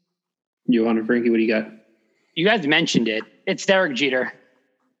 Johan and Frankie, what do you got? You guys mentioned it. It's Derek Jeter.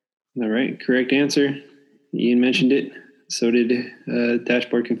 All right, correct answer. Ian mentioned it. So did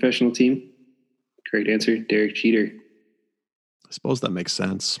Dashboard Confessional team. Correct answer, Derek Jeter. I suppose that makes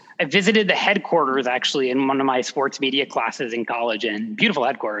sense. I visited the headquarters actually in one of my sports media classes in college, and beautiful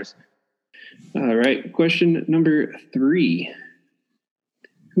headquarters. All right, question number 3.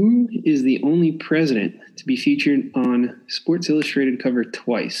 Who is the only president to be featured on Sports Illustrated cover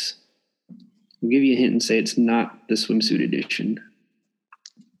twice? I'll give you a hint and say it's not the swimsuit edition.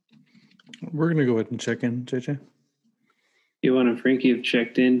 We're going to go ahead and check in, JJ. Johan and Frankie have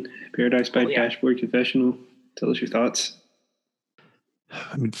checked in. Paradise by Dashboard Confessional. Tell us your thoughts.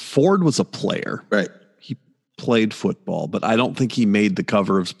 I mean, Ford was a player. Right. He played football, but I don't think he made the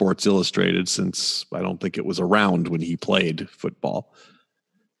cover of Sports Illustrated since I don't think it was around when he played football.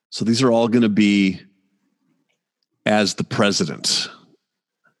 So these are all going to be as the president.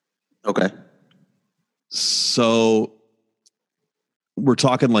 Okay. So we're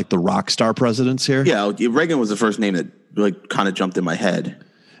talking like the rock star presidents here. Yeah, Reagan was the first name that like kind of jumped in my head.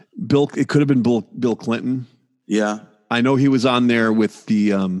 It could have been Bill Clinton. Yeah. I know he was on there with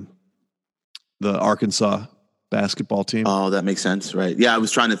the Arkansas basketball team. Oh, that makes sense, right? Yeah, I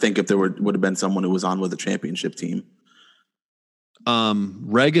was trying to think if there would have been someone who was on with a championship team.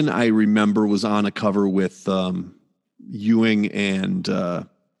 Reagan, I remember, was on a cover with Ewing and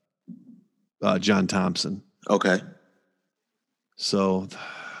John Thompson. Okay. So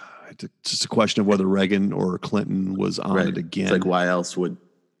it's just a question of whether Reagan or Clinton was on it again. It's like, why else would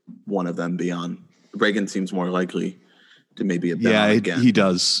one of them be on? Reagan seems more likely to maybe have been on again. He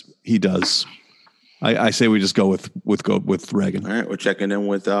does. I say we just go with Reagan. All right, we're checking in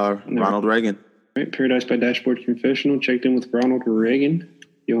with Ronald Reagan. All right, Paradise by Dashboard Confessional checked in with Ronald Reagan.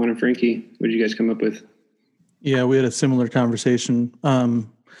 Johan and Frankie, what did you guys come up with? Yeah, we had a similar conversation.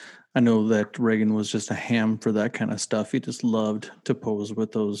 I know that Reagan was just a ham for that kind of stuff. He just loved to pose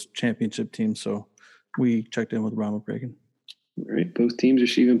with those championship teams. So we checked in with Ronald Reagan. All right, both teams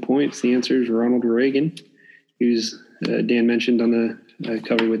receiving points. The answer is Ronald Reagan, who's Dan mentioned on the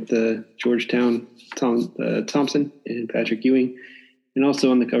cover with Georgetown Thompson and Patrick Ewing, and also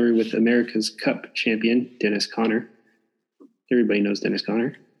on the cover with America's Cup champion Dennis Conner. Everybody knows Dennis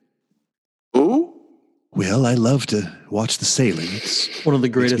Conner. Ooh. Well, I love to watch the sailing. It's one of the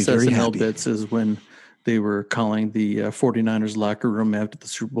greatest SNL happy. bits is when they were calling the 49ers locker room after the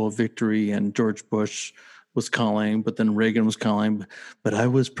Super Bowl victory, and George Bush was calling, but then Reagan was calling, but I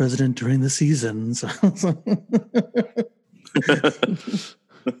was president during the season. So.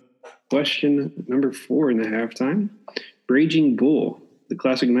 Question number 4 in the halftime. Raging Bull, the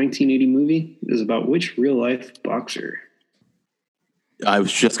classic 1980 movie, is about which real-life boxer? I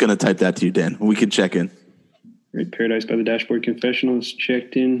was just going to type that to you, Dan. We could check in. Right, Paradise by the Dashboard Confessionals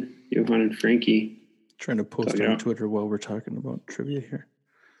checked in. Johan and Frankie. Trying to post on Twitter while we're talking about trivia here.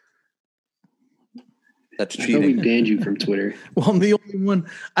 That's cheating. I thought we banned you from Twitter. Well, I'm the only one.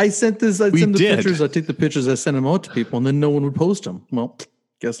 I sent this. I send the pictures. I take the pictures. I send them out to people, and then no one would post them. Well,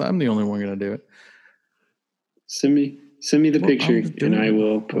 guess I'm the only one going to do it. Send me the picture, and I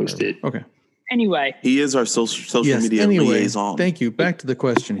will post it. Okay. Anyway, he is our social media liaison. Thank you. Back to the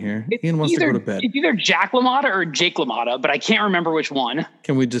question here. Ian wants to go to bed. It's either Jack LaMotta or Jake LaMotta, but I can't remember which one.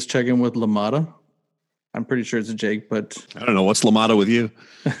 Can we just check in with LaMotta? I'm pretty sure it's a Jake, but I don't know. What's LaMotta with you?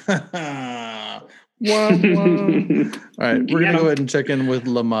 All right, we're gonna go ahead and check in with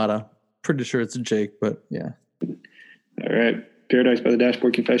LaMotta. Pretty sure it's a Jake, but yeah. All right, Paradise by the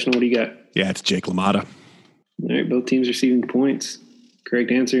Dashboard Confessional. What do you got? Yeah, it's Jake LaMotta. All right, both teams receiving points.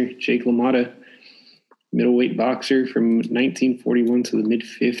 Correct answer, Jake LaMotta, middleweight boxer from 1941 to the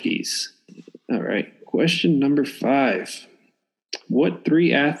mid-50s. All right, question number 5. What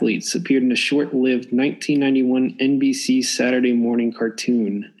 3 athletes appeared in a short-lived 1991 NBC Saturday morning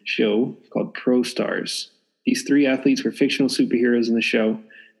cartoon show called Pro Stars? These 3 athletes were fictional superheroes in the show,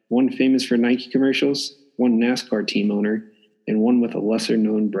 one famous for Nike commercials, one NASCAR team owner, and one with a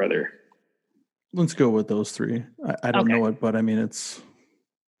lesser-known brother. Let's go with those 3. I don't know it, but I mean,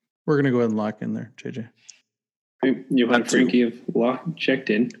 we're going to go ahead and lock in there, JJ. Right. Johan Frankie have checked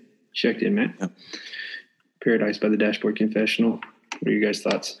in, Matt. Yep. Paradise by the Dashboard Confessional. What are your guys'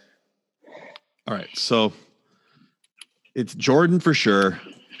 thoughts? All right. So it's Jordan for sure.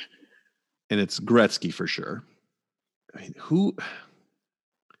 And it's Gretzky for sure. I mean,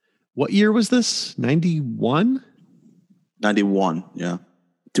 what year was this? 91? 91. Yeah.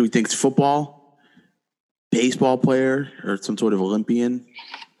 Do we think it's football, baseball player, or some sort of Olympian?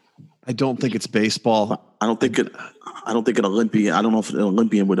 I don't think it's baseball. I don't think an Olympian. I don't know if an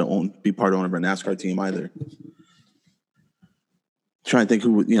Olympian would be part owner of a NASCAR team either. Trying to think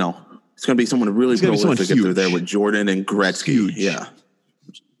who, it's going to be someone really prolific if they're there with Jordan and Gretzky. Huge. Yeah.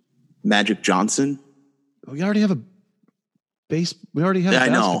 Magic Johnson. We already have a basketball player. I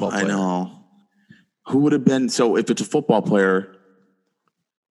know. Who would have been? So if it's a football player,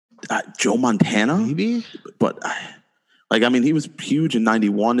 Joe Montana, maybe. But he was huge in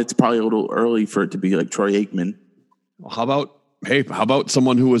 91. It's probably a little early for it to be like Troy Aikman. Well, how about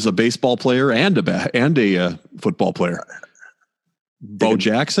someone who was a baseball player and a football player? Bo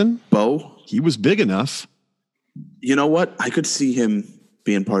Jackson? He was big enough. You know what? I could see him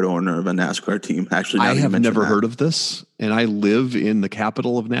being part owner of a NASCAR team. Actually, I have never heard of this, and I live in the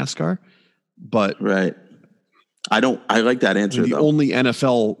capital of NASCAR. But right, I like that answer. The only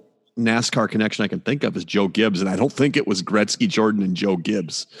NFL NASCAR connection I can think of is Joe Gibbs, and I don't think it was Gretzky, Jordan, and Joe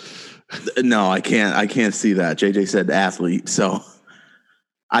Gibbs. No, I can't see that. JJ said athlete, so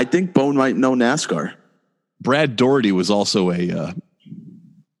I think Bo might know NASCAR. Brad Doherty was also a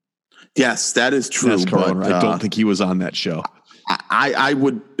Yes, that is true. NASCAR owner. But I don't think he was on that show. I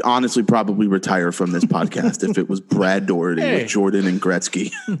would honestly probably retire from this podcast if it was Brad Doherty with Jordan and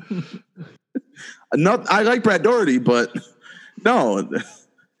Gretzky. I like Brad Doherty, but no.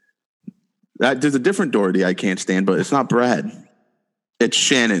 There's a different Doherty I can't stand, but it's not Brad. It's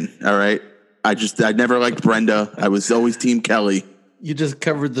Shannon, all right? I never liked Brenda. I was always Team Kelly. You just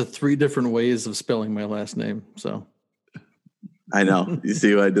covered the 3 different ways of spelling my last name, so. I know. You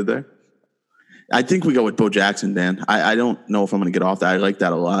see what I did there? I think we go with Bo Jackson, Dan. I don't know if I'm going to get off that. I like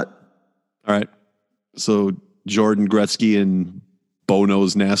that a lot. All right. So Jordan, Gretzky, and Bo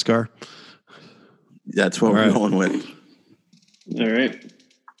knows NASCAR. That's what we're going with. All right.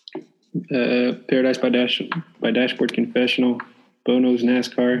 Paradise by Dashboard Confessional, Bo knows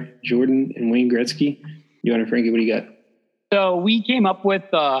NASCAR, Jordan, and Wayne Gretzky. You want to, Frankie, what do you got? So we came up with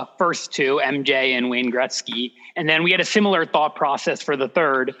the first 2, MJ and Wayne Gretzky, and then we had a similar thought process for the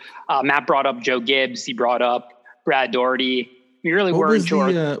third. Matt brought up Joe Gibbs. He brought up Brad Doherty. We really weren't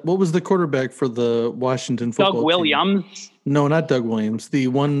sure. What was the quarterback for the Washington football Doug Williams. Team? No, not Doug Williams. The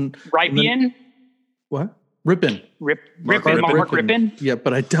one. Rypien? What? Rippin. Mark Rippin? Yeah,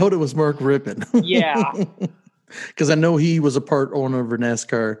 but I doubt it was Mark Rippin. Yeah. Because I know he was a part owner of a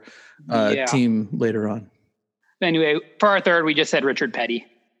NASCAR team later on. Anyway, for our third, we just said Richard Petty.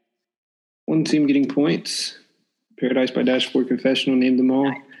 One team getting points. Paradise by Dashboard Confessional named them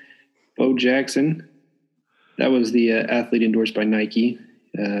all. Bo Jackson. That was the athlete endorsed by Nike.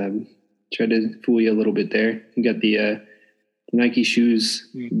 Tried to fool you a little bit there. You got the Nike shoes,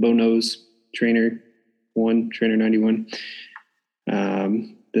 Bo knows, Trainer 1, Trainer 91.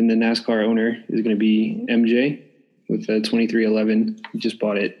 Then the NASCAR owner is going to be MJ with a 2311. He just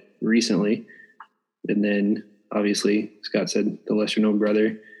bought it recently. And then, obviously, Scott said the lesser-known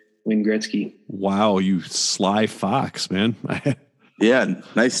brother, Wayne Gretzky. Wow, you sly fox, man. Yeah,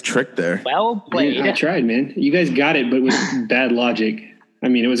 nice trick there. Well played. I tried, man. You guys got it, but with bad logic. I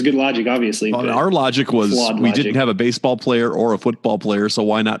mean, it was good logic, obviously. Well, our logic was we didn't have a baseball player or a football player, so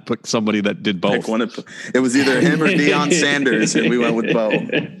why not pick somebody that did both? It was either him or Deion Sanders, and we went with Bo.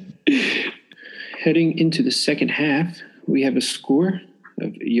 Heading into the second half, we have a score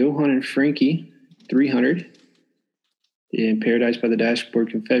of Johan and Frankie, 300. And Paradise by the Dashboard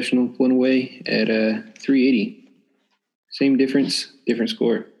Confessional pulling away at 380. Same difference, different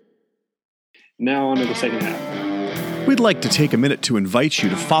score. Now on to the second half. We'd like to take a minute to invite you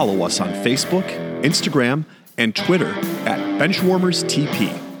to follow us on Facebook, Instagram, and Twitter at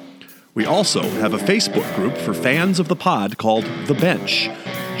BenchwarmersTP. We also have a Facebook group for fans of the pod called The Bench.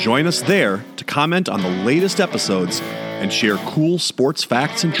 Join us there to comment on the latest episodes and share cool sports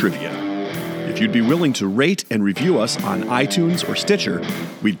facts and trivia. If you'd be willing to rate and review us on iTunes or Stitcher,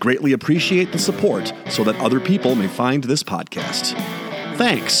 we'd greatly appreciate the support so that other people may find this podcast.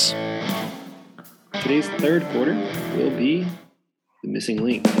 Thanks. Today's third quarter will be the missing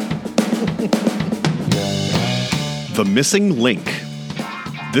link. The missing link.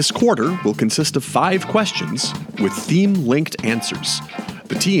 This quarter will consist of 5 questions with theme-linked answers.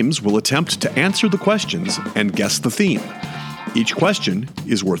 The teams will attempt to answer the questions and guess the theme. Each question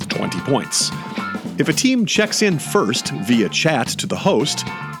is worth 20 points. If a team checks in first via chat to the host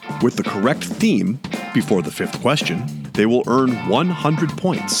with the correct theme before the 5th question, they will earn 100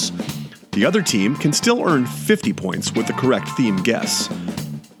 points. The other team can still earn 50 points with the correct theme guess.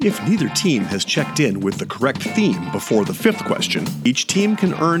 If neither team has checked in with the correct theme before the 5th question, each team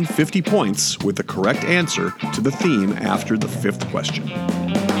can earn 50 points with the correct answer to the theme after the 5th question.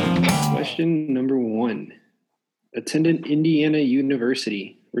 Question number 1. Attended Indiana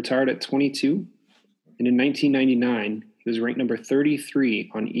University, retired at 22, and in 1999, he was ranked number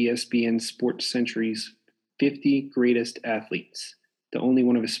 33 on ESPN Sports Century's 50 Greatest Athletes, the only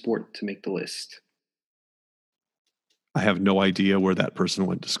one of his sport to make the list. I have no idea where that person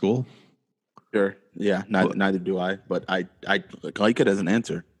went to school. Sure. Yeah, neither do I, but I like it as an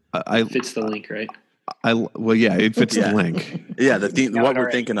answer. It fits the link, right? Well, yeah, it fits the link. Yeah, the theme, what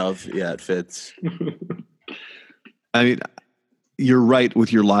we're thinking of, yeah, it fits. I mean, you're right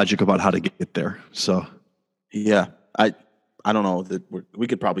with your logic about how to get there. So, yeah, I don't know that we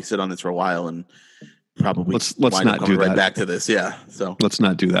could probably sit on this for a while and probably let's not do that. Right back to this, yeah. So let's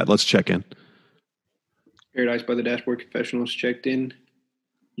not do that. Let's check in. Paradise by the Dashboard Confessionals checked in.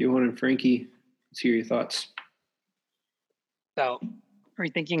 Johan and Frankie, let's hear your thoughts. So, are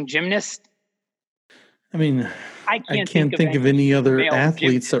you thinking gymnast? I mean, I can't think of any other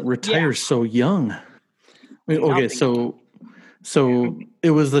athletes that retire so young. I mean, okay, so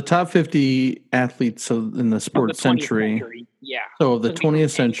it was the top 50 athletes in the sports century. Yeah. So the Doesn't mean 20th anything.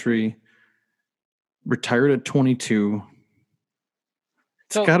 century, retired at 22.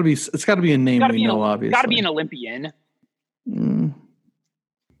 It's So- got to be a name we know, obviously. Got to be an Olympian. Mm.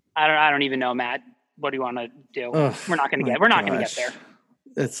 I don't even know, Matt. What do you want to do? Ugh, We're not going to my get. We're not going to get gosh. there.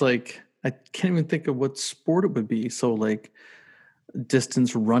 It's like I can't even think of what sport it would be. So like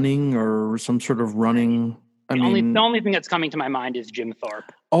distance running or some sort of running. The only thing that's coming to my mind is Jim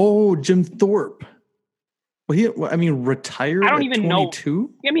Thorpe. Oh, Jim Thorpe. Well, retired I don't at even know.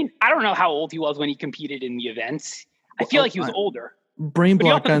 22? I mean, I don't know how old he was when he competed in the events. I feel like he was older. Brain But he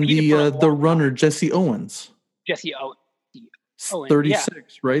block also on competed for a the long runner, Jesse Owens. Jesse Owens.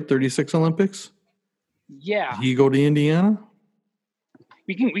 36, right? 36 Olympics. Yeah. Did he go to Indiana?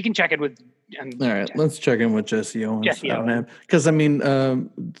 We can check it with. All right, let's check in with Jesse Owens. Jesse Owens. Because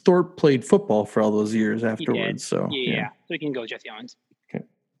Thorpe played football for all those years He did. afterwards. So Yeah. So we can go with Jesse Owens.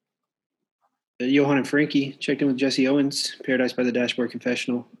 Johan and Frankie checked in with Jesse Owens, Paradise by the Dashboard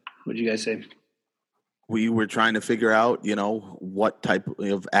Confessional. What did you guys say? We were trying to figure out, what type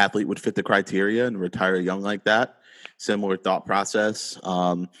of athlete would fit the criteria and retire young like that. Similar thought process.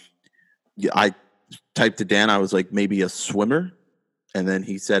 I typed to Dan, I was like, maybe a swimmer. And then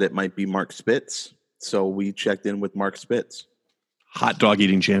he said it might be Mark Spitz. So we checked in with Mark Spitz. Hot dog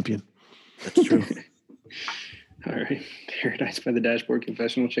eating champion. That's true. All right. Paradise by the Dashboard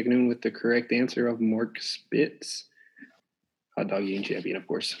Confessional checking in with the correct answer of Mark Spitz. Hot dog eating champion, of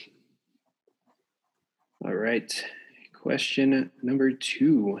course. All right. Question number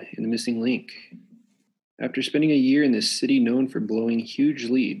 2 in the missing link. After spending a year in this city known for blowing huge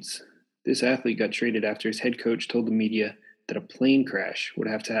leads, this athlete got traded after his head coach told the media that a plane crash would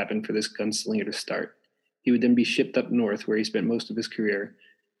have to happen for this gunslinger to start. He would then be shipped up north, where he spent most of his career,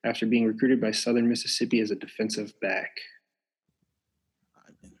 after being recruited by Southern Mississippi as a defensive back.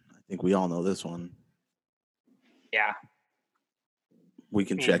 I think we all know this one. Yeah. We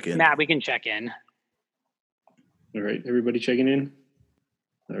can check in. Matt, we can check in. All right. Everybody checking in?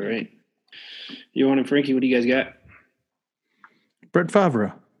 All right. Johan and Frankie, what do you guys got? Brett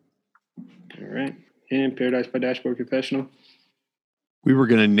Favre. All right. And Paradise by Dashboard Confessional. We were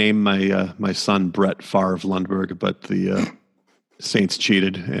going to name my son Brett Favre Lundberg, but the Saints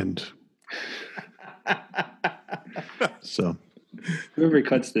cheated, and so Whoever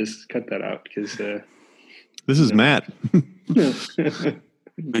cuts this, cut that out because this is Matt.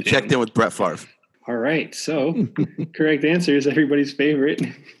 We checked in with Brett Favre. All right. So, correct answer is everybody's favorite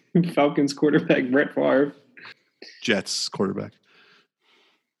Falcons quarterback, Brett Favre. Jets quarterback.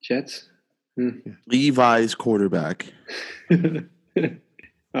 Jets. Levi's quarterback.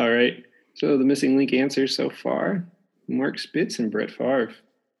 All right. So, the missing link answers so far Mark Spitz and Brett Favre.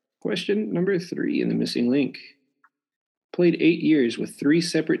 Question number 3 in the missing link. Played 8 years with 3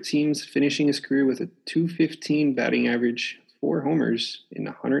 separate teams, finishing his career with a .215 batting average, 4 homers, and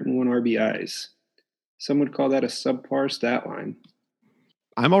 101 RBIs. Some would call that a subpar stat line.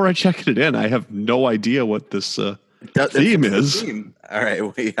 I'm all right checking it in. I have no idea what this theme is. All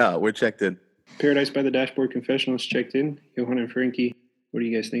right, we're checked in. Paradise by the Dashboard Confessionals checked in. Johan and Frankie, what are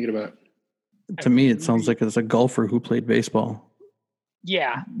you guys thinking about? To me, it sounds like it's a golfer who played baseball.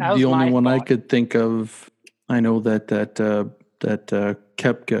 Yeah. That was The only my one I thought. could think of, I know that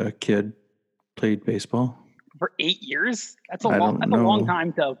Koepka kid played baseball. For 8 years? That's a I long don't know.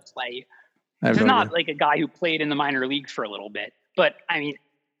 time to play. I have This is no not idea. like a guy who played in the minor leagues for a little bit. But I mean,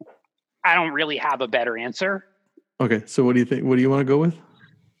 I don't really have a better answer. Okay, so what do you think? What do you want to go with?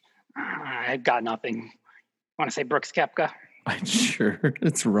 I've got nothing. Want to say Brooks Koepka? I'm sure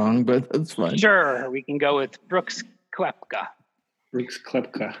it's wrong, but that's fine. Sure, we can go with Brooks Koepka. Brooks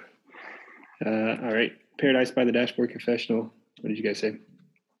Koepka. All right. Paradise by the Dashboard Confessional. What did you guys say?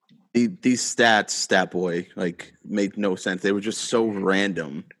 These stats, stat boy, made no sense. They were just so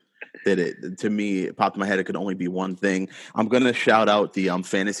random that it popped in my head. It could only be one thing. I'm going to shout out the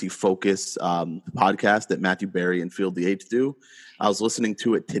Fantasy Focus podcast that Matthew Berry and Field the H do. I was listening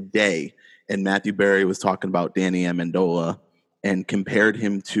to it today, and Matthew Berry was talking about Danny Amendola and compared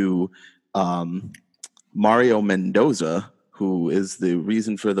him to Mario Mendoza, who is the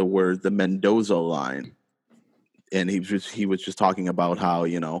reason for the word the Mendoza line. And he was just talking about how,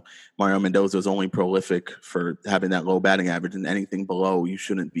 Mario Mendoza is only prolific for having that low batting average, and anything below, you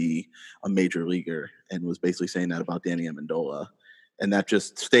shouldn't be a major leaguer, and was basically saying that about Danny Amendola. And that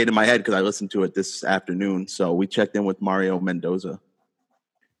just stayed in my head because I listened to it this afternoon. So we checked in with Mario Mendoza.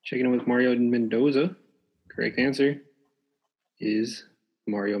 Checking in with Mario Mendoza. Correct answer is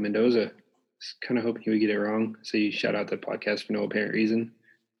Mario Mendoza. Just kind of hoping you would get it wrong. So you shout out the podcast for no apparent reason,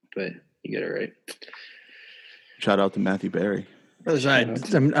 but you get it right. Shout out to Matthew Berry.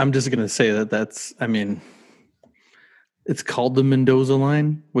 I'm just going to say that's, it's It's called the Mendoza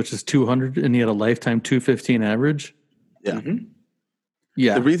line, which is 200, and he had a lifetime 215 average. Yeah. Mm-hmm.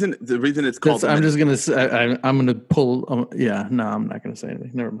 Yeah. The reason it's called. I'm just gonna say I'm gonna pull. No, I'm not gonna say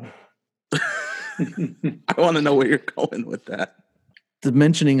anything. Never mind. I want to know where you're going with that. The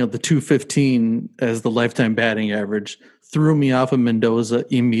mentioning of the 215 as the lifetime batting average threw me off of Mendoza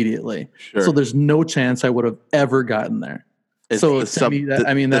immediately. Sure. So there's no chance I would have ever gotten there. So to me, that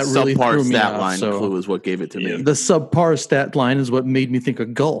really threw me stat off. line So clue is what gave it to me. the subpar stat line is what made me think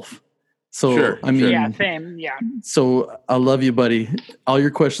of golf. So Sure, yeah, same. Yeah. So I love you, buddy. All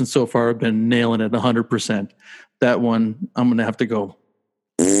your questions so far have been nailing it 100%. That one, I'm going to have to go.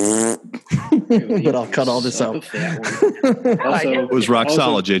 But I'll cut all this out. Also, It was rock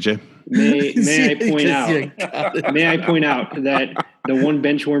solid, JJ. May I point out that the one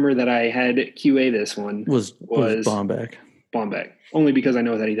bench warmer that I had QA this one was Bombeck. Bombeck. Only because I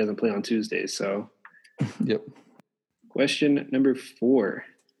know that he doesn't play on Tuesdays. So, yep. Question number 4.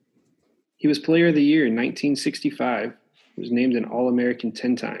 He was Player of the Year in 1965. He was named an All-American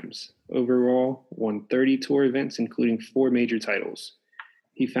 10 times. Overall, won 30 tour events, including 4 major titles.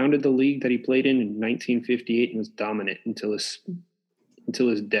 He founded the league that he played in 1958 and was dominant until his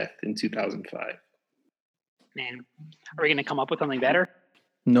death in 2005. Man, are we going to come up with something better?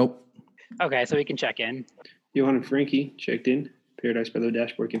 Nope. Okay, so we can check in. Johan and Frankie checked in. Paradise by the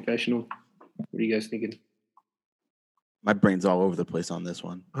Dashboard Confessional. What are you guys thinking? My brain's all over the place on this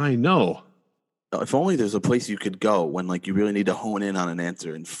one. I know. If only there's a place you could go when you really need to hone in on an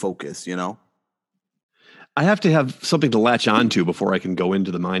answer and focus, I have to have something to latch onto before I can go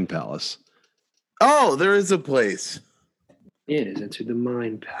into the Mind Palace. Oh, there is a place. It is Enter the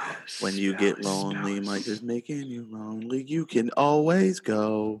Mind Palace. When you get lonely, Mike is making you lonely. You can always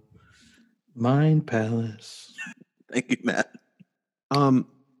go. Mind Palace. Thank you, Matt. I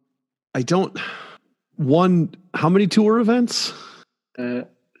don't. How many tour events?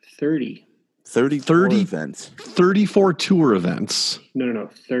 30. 30 events. 34 tour events. No.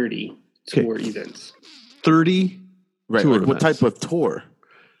 30 tour events. 30 Right. tour What events. type of tour?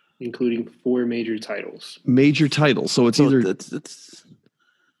 Including 4 major titles. Major titles. So it's either it's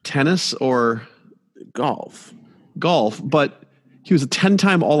tennis or golf. But he was a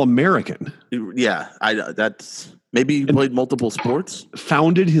 10-time All-American. Yeah, that's maybe he played multiple sports.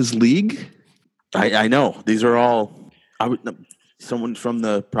 Founded his league. I know these are all. Someone from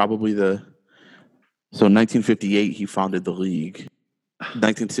so 1958 he founded the league.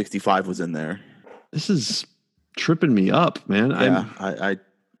 1965 was in there. This is tripping me up, man. Yeah,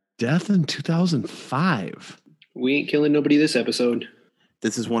 Death in 2005. We ain't killing nobody this episode.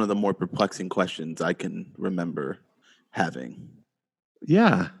 This is one of the more perplexing questions I can remember having.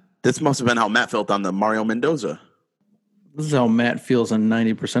 Yeah. This must have been how Matt felt on the Mario Mendoza. This is how Matt feels on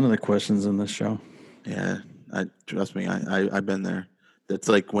 90% of the questions in this show. Yeah, trust me, I've been there. That's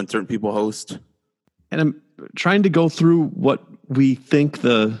like when certain people host. And I'm trying to go through what we think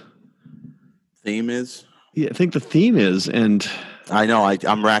the Theme is. Yeah, I think the theme is, and I know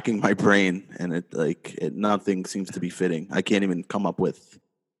I'm racking my brain, and nothing seems to be fitting. I can't even come up with.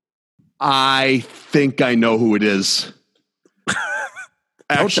 I think I know who it is.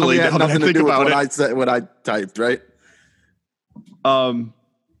 Actually, now that I think about it, what I typed, right?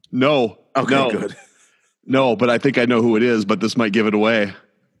 No. Okay, no. good. No, but I think I know who it is, but this might give it away.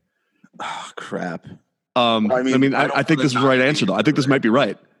 Oh, crap. I think this is the right answer, though. I think this might be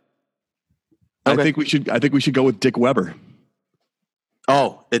right. Okay. I think we should go with Dick Weber.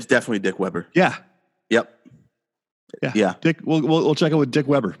 Oh, it's definitely Dick Weber. Yeah. Yep. Yeah. Dick. We'll check in with Dick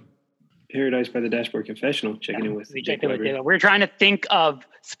Weber. Paradise by the Dashboard Confessional. Checking in with Dick Weber. We're trying to think of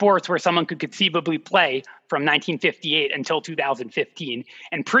sports where someone could conceivably play from 1958 until 2015,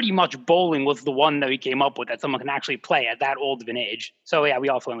 and pretty much bowling was the one that we came up with that someone can actually play at that old of an age. So yeah, we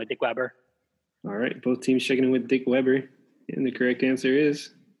also went with Dick Weber. All right, both teams checking in with Dick Weber, and the correct answer is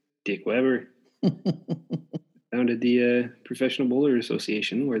Dick Weber. Founded the Professional Bowler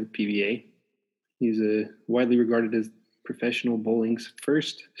Association, or the PBA. He's widely regarded as professional bowling's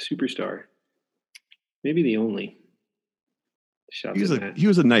first superstar, maybe the only. He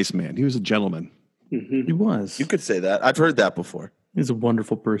was a nice man. He was a gentleman. Mm-hmm. He was. You could say that. I've heard that before. He's a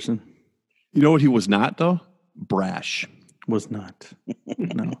wonderful person. You know what he was not, though? Brash. Was not.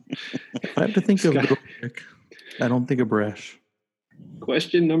 No. If I have to think of Little Dick, I don't think of brash.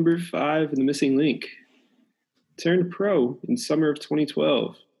 Question number 5 in the missing link. Turned pro in summer of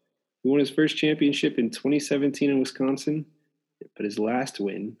 2012. He won his first championship in 2017 in Wisconsin, but his last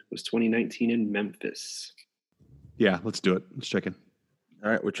win was 2019 in Memphis. Yeah, let's do it. Let's check in.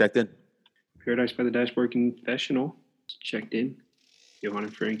 All right, we're checked in. Paradise by the Dashboard Confessional. Checked in. Johan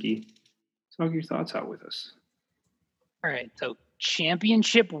and Frankie, talk your thoughts out with us. All right. So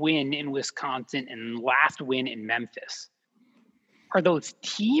championship win in Wisconsin and last win in Memphis. Are those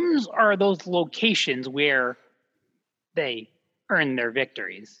teams or are those locations where they earn their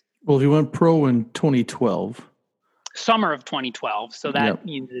victories? Well, he went pro in 2012. Summer of 2012. So that Yep.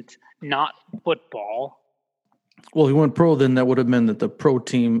 means it's not football. Well, he went pro, then that would have meant that the pro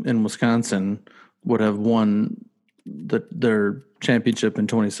team in Wisconsin would have won their championship in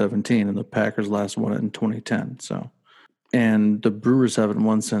 2017, and the Packers last won it in 2010. So, and the Brewers haven't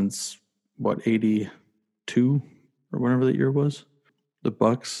won since what, 82 or whatever that year was. The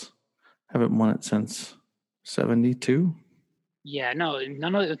Bucks haven't won it since 72. Yeah, no,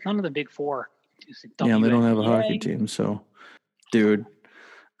 none of the big four. Yeah, they don't have a WNBA. hockey team. So, dude,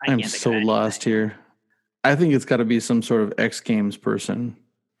 I I'm can't think so of anything. lost here. I think it's got to be some sort of X Games person,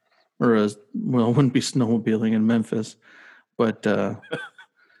 or it wouldn't be snowmobiling in Memphis, but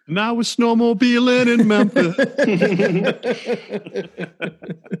And I was snowmobiling in Memphis.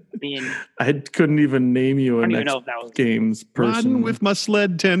 I mean, I couldn't even name you I an don't even X know if that was Games person. Riding with my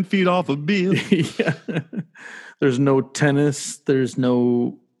sled 10 feet off a bill. Yeah. There's no tennis. There's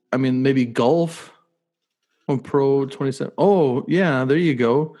no, I mean, maybe golf on Pro 27. Oh, yeah, there you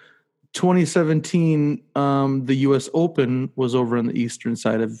go. 2017, the U.S. Open was over on the eastern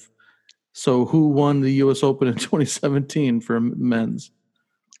side of. So who won the U.S. Open in 2017 for men's?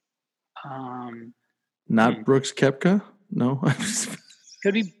 Not Brooks Koepka? No.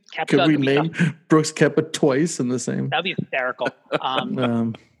 could be Koepka, Could we be name Dustin. Brooks Koepka twice in the same? That'd be hysterical.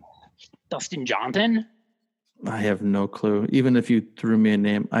 Dustin Johnson. I have no clue. Even if you threw me a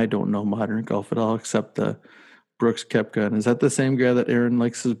name, I don't know modern golf at all except the Brooks Koepka. And is that the same guy that Aaron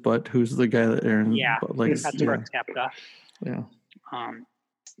likes his butt? Who's the guy that Aaron likes? That's Brooks Koepka. Yeah.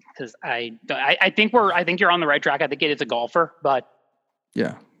 Because I think you're on the right track. I think it is a golfer, but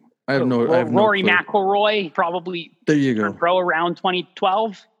Yeah. I have no Rory clue. McIlroy probably There you go. turned pro around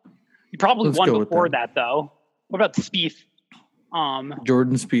 2012. He probably Let's won go with before that. that though. What about Spieth?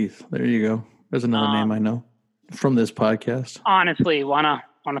 Jordan Spieth. There you go. There's another name I know from this podcast. Honestly, wanna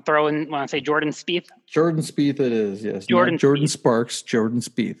say Jordan Spieth? Jordan Spieth it is, yes. Jordan Not Jordan Spieth. Sparks, Jordan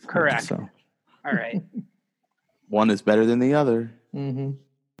Spieth. Correct. So. All right. One is better than the other. Mm-hmm.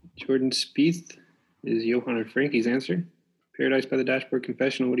 Jordan Spieth is Johan and Frankie's answer. Paradise by the Dashboard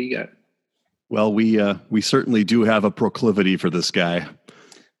Confessional. What do you got? Well, we certainly do have a proclivity for this guy.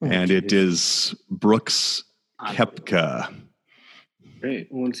 And it is Brooks Koepka. Right.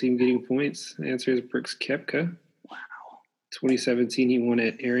 One team getting points. The answer is Brooks Koepka. Wow. 2017, he won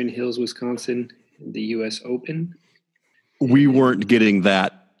at Erin Hills, Wisconsin, the U.S. Open. We weren't getting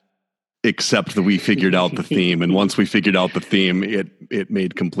that, except that we figured out the theme. And once we figured out the theme, it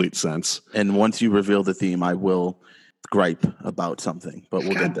made complete sense. And once you reveal the theme, I will gripe about something. But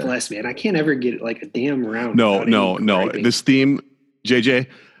we'll God get there. bless, man. I can't ever get like a damn round. No. without any griping. This theme, JJ,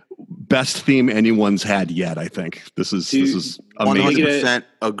 best theme anyone's had yet. I think this is amazing. 100%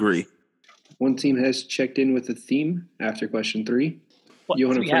 agree. One team has checked in with a theme after question 3.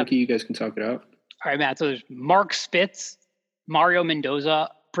 Johan and Frankie, you guys can talk it out. All right, Matt. So there's Mark Spitz, Mario Mendoza,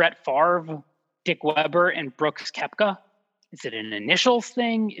 Brett Favre, Dick Weber, and Brooks Koepka. Is it an initials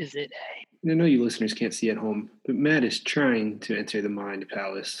thing? Is it I know you listeners can't see at home, but Matt is trying to enter the mind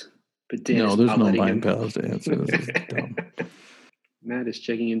palace. But Dan is there's not no letting mind him. palace to answer. This is dumb. Matt is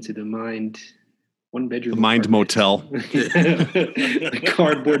checking into the mind one-bedroom The Mind apartment. Motel. The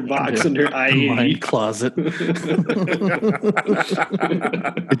cardboard box under I-80. Mind closet.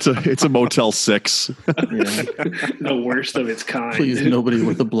 It's a Motel 6. Yeah. The worst of its kind. Please, nobody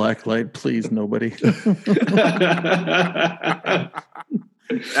with a black light. Please, nobody.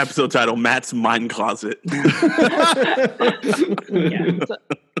 Episode title: Matt's Mind Closet. yeah?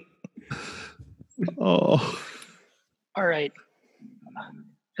 Oh, All right.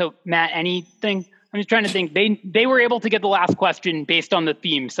 So Matt, anything? I'm just trying to think. They were able to get the last question based on the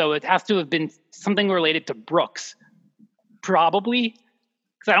theme, so it has to have been something related to Brooks, probably,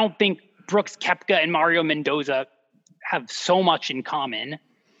 because I don't think Brooks Koepka and Mario Mendoza have so much in common.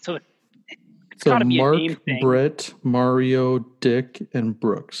 So it's got to be a name Mark, thing. Brett, Mario, Dick, and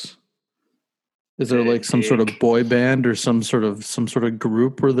Brooks. Is there like some sort of boy band or some sort of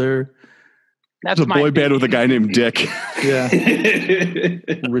group where they're That's it's a my boy band with a guy named Dick. yeah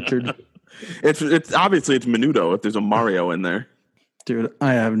Richard? It's obviously it's Menudo if there's a Mario in there. Dude,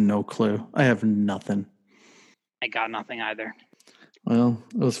 I have no clue. I have nothing. I got nothing either. Well,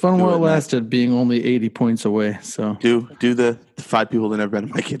 it was fun while it lasted, being only 80 points away. So Do the 5 people that never been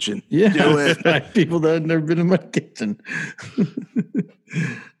in my kitchen. yeah, Do it. 5 people that had never been in my kitchen.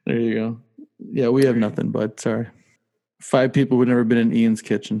 There you go. Yeah, we have nothing, but sorry. 5 people who've never been in Ian's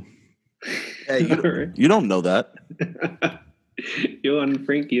kitchen. Hey, All right. you don't know that. Johan and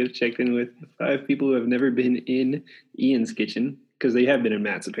Frankie have checked in with 5 people who have never been in Ian's kitchen, because they have been in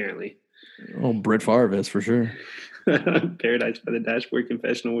Matt's, apparently. Oh, Brett Favre is for sure. Paradise by the Dashboard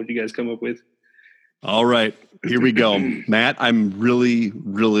Confessional. What did you guys come up with? All right, here we go. Matt, I'm really,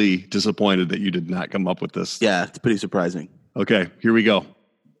 really disappointed that you did not come up with this. Yeah, it's pretty surprising. Okay, here we go.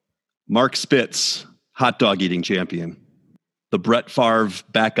 Mark Spitz, hot dog eating champion. The Brett Favre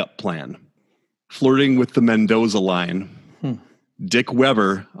backup plan. Flirting with the Mendoza line. Dick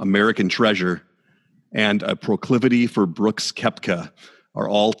Weber, American treasure. And a proclivity for Brooks Koepka are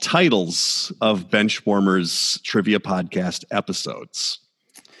all titles of Benchwarmers Trivia Podcast episodes.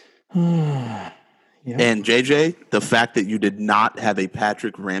 Yeah. And JJ, the fact that you did not have a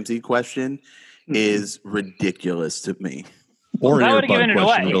Patrick Ramsey question is ridiculous to me. Or an I would've given Airbud it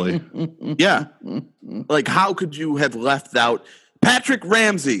question, away. really. Yeah. Like, how could you have left out Patrick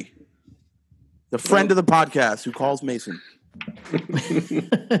Ramsey, the friend of the podcast who calls Mason?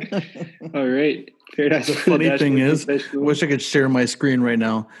 All right. Paradise. The funny thing is, I wish I could share my screen right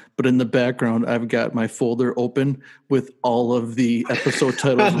now, but in the background, I've got my folder open with all of the episode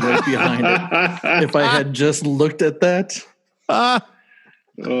titles right behind it. If I had just looked at that. Oh,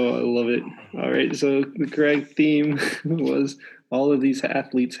 I love it. All right. So the correct theme was all of these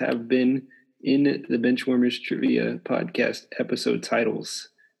athletes have been in the Benchwarmers Trivia Podcast episode titles.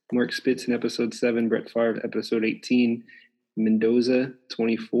 Mark Spitz in episode 7, Brett Favre, episode 18, Mendoza,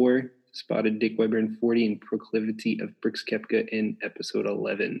 24, spotted Dick Weber in 40, and proclivity of Brooks Koepka in episode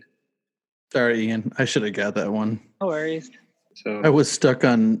 11. Sorry, Ian. I should have got that one. No worries. So I was stuck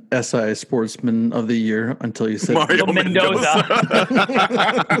on SI Sportsman of the Year until you said Mario Mendoza.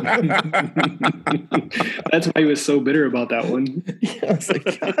 that's why he was so bitter about that one. Yeah, I was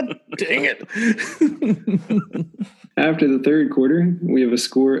like, God dang it. After the third quarter, we have a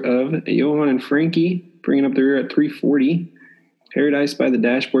score of Johan and Frankie bringing up the rear at 340. Paradise by the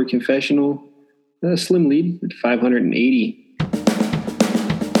Dashboard Confessional, a slim lead at 580.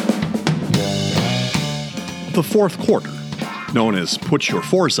 The fourth quarter, known as Put Your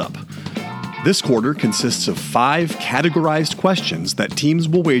Fours Up. This quarter consists of 5 categorized questions that teams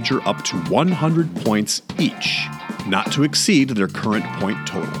will wager up to 100 points each, not to exceed their current point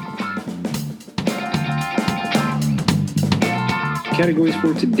total. Categories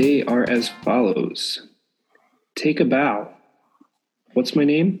for today are as follows. Take a bow. What's my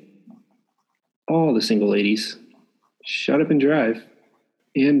name? All the single ladies. Shut up and drive.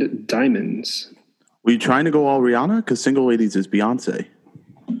 And diamonds. Were you trying to go all Rihanna? Because Single Ladies is Beyonce.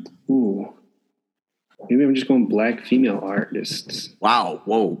 Ooh. Maybe I'm just going black female artists. Wow.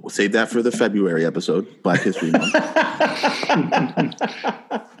 Whoa. We'll save that for the February episode, Black History Month. I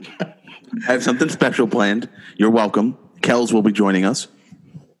have something special planned. You're welcome. Kels will be joining us.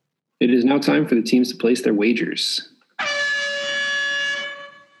 It is now time for the teams to place their wagers.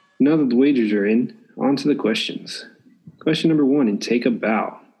 Now that the wagers are in, on to the questions. Question number 1 in Take a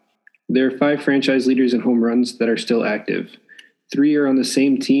Bow. There are 5 franchise leaders in home runs that are still active. 3 are on the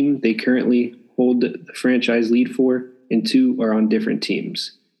same team they currently hold the franchise lead for, and 2 are on different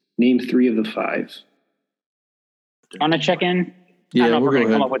teams. Name 3 of the 5. Want to check in? Yeah, I don't know if we're going to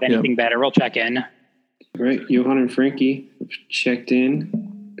go come ahead. up with anything better. We'll check in. All right, Johan and Frankie have checked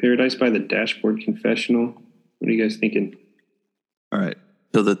in. Paradise by the Dashboard Confessional. What are you guys thinking? All right.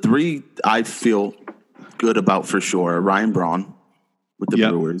 So the 3 I feel good about for sure are Ryan Braun with the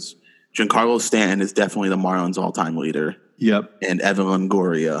Brewers. Giancarlo Stanton is definitely the Marlins all-time leader. Yep. And Evan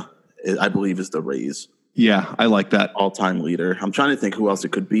Longoria, I believe, is the Rays Yeah, I like that. all-time leader. I'm trying to think who else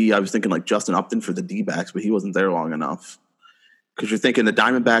it could be. I was thinking like Justin Upton for the D-backs, but he wasn't there long enough. Because you're thinking the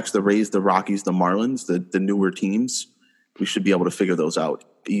Diamondbacks, the Rays, the Rockies, the Marlins, the newer teams, we should be able to figure those out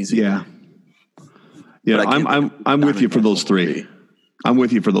easy. Yeah. Yeah, I'm with you for those 3. I'm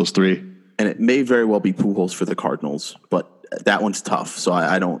with you for those 3. And it may very well be Pujols for the Cardinals, but that one's tough. So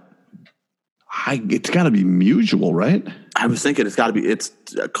I don't. It's got to be Musial, right? I was thinking it's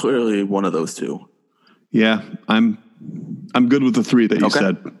clearly one of those 2. Yeah, I'm good with the 3 that you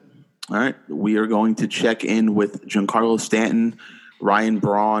said. All right. We are going to check in with Giancarlo Stanton, Ryan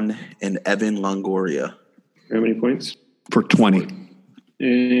Braun, and Evan Longoria. How many points? For 20.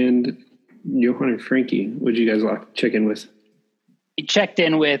 And Johan and Frankie, what did you guys check in with? We checked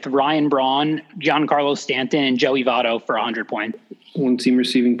in with Ryan Braun, Giancarlo Stanton, and Joey Votto for 100 points. One team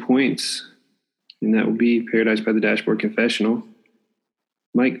receiving points, and that will be Paradise by the Dashboard Confessional.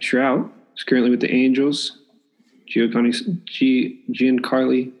 Mike Trout is currently with the Angels. Giancarlo,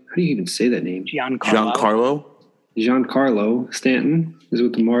 how do you even say that name? Giancarlo Stanton is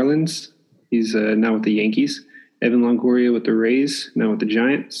with the Marlins. He's now with the Yankees. Evan Longoria with the Rays, now with the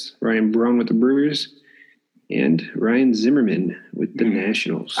Giants. Ryan Braun with the Brewers. And Ryan Zimmerman with the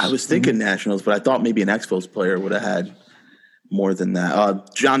Nationals. I was thinking Nationals, but I thought maybe an Expos player would have had more than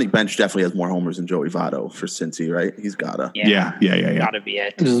that. Johnny Bench definitely has more homers than Joey Votto for Cincy, right? He's gotta. Yeah. Gotta be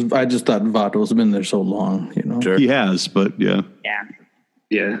it. I just thought Votto's been there so long, you know. Sure. He has, but yeah. Yeah.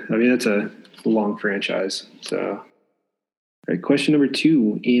 Yeah, I mean, that's a long franchise. So, all right, question number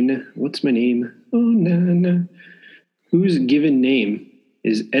 2 in What's My Name? Oh, na. Whose given name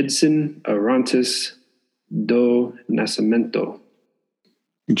is Edson Arantes do Nascimento?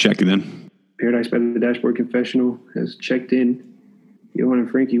 You check it in. Paradise by the Dashboard Confessional has checked in. Johan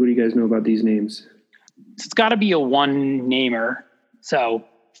and Frankie, what do you guys know about these names? It's got to be a one-namer. So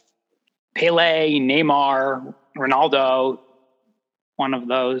Pele, Neymar, Ronaldo, one of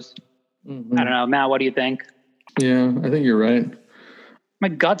those. Mm-hmm. I don't know. Matt, what do you think? Yeah, I think you're right. My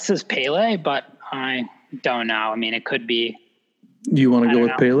gut says Pele, but I don't know. I mean, it could be. You want to go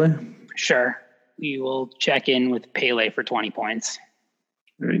with Pele? Sure. We will check in with Pele for 20 points.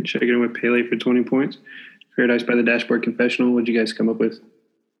 All right, check in with Pele for 20 points. Paradise by the Dashboard Confessional, what did you guys come up with?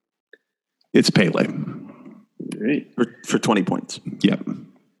 It's Pele. All right. For 20 points. Yep.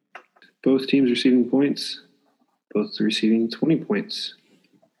 Both teams receiving points. Both receiving 20 points.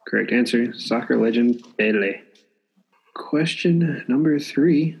 Correct answer, soccer legend Pele. Question number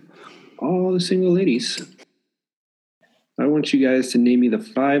 3. All the single ladies. I want you guys to name me the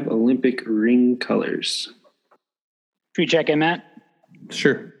 5 Olympic ring colors. Should we check in, Matt?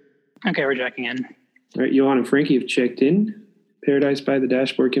 Sure. Okay, we're checking in. All right, Johan and Frankie have checked in. Paradise by the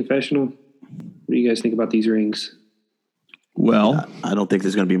Dashboard Confessional. What do you guys think about these rings? Well, I don't think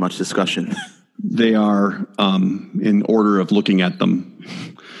there's going to be much discussion. they are, in order of looking at them,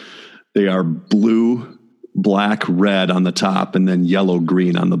 they are blue, black, red on the top, and then yellow,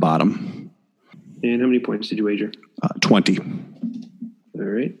 green on the bottom. And how many points did you wager? 20. All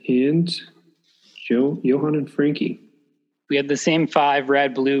right, and Johan and Frankie. We had the same 5,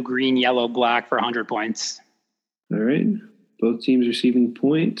 red, blue, green, yellow, black for 100 points. All right, both teams receiving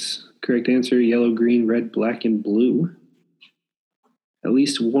points. Correct answer, yellow, green, red, black, and blue. At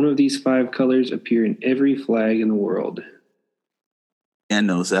least one of these 5 colors appear in every flag in the world. Dan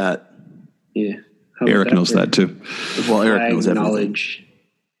knows that. Yeah. Eric knows that too. Well, Eric knows everything. Knowledge.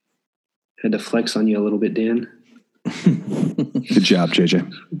 Had to flex on you a little bit, Dan. Good job,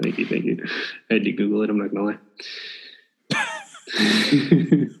 JJ. Thank you. I had to Google it, I'm not going to lie.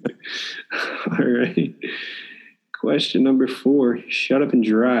 All right. Question number 4. Shut up and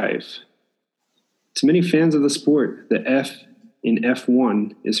drive. To many fans of the sport, the F in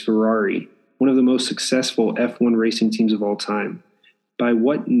F1 is Ferrari, one of the most successful F1 racing teams of all time. By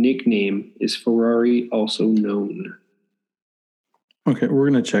what nickname is Ferrari also known? Okay, we're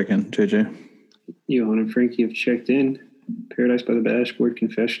going to check in, JJ. Johan and Frankie have checked in. Paradise by the Dashboard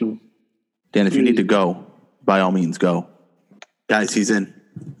Confessional. Dan, if you need to go, by all means, go. Guys, he's in.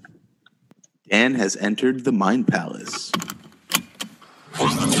 Dan has entered the Mind Palace.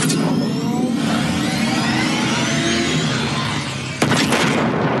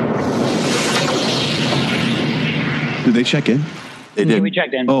 Did they check in? They Yeah, did. we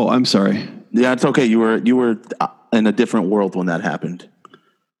checked in. Oh, I'm sorry. Yeah, it's okay. You were in a different world when that happened.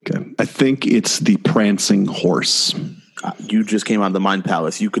 Okay. I think it's the prancing horse. You just came out of the Mind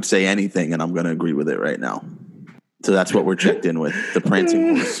Palace. You could say anything, and I'm going to agree with it right now. So that's what we're checked in with, the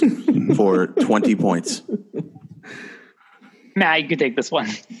prancing horse, for 20 points. Matt, you could take this one.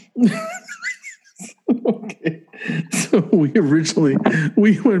 Okay. So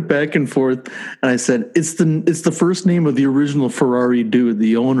we went back and forth, and I said, it's the first name of the original Ferrari dude,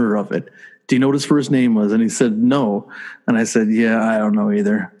 the owner of it. Do you know what his first name was? And he said, no. And I said, yeah, I don't know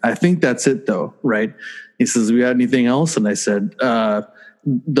either. I think that's it though, right? He says, we got anything else? And I said,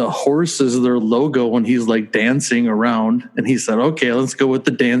 the horse is their logo when he's like dancing around. And he said, okay, let's go with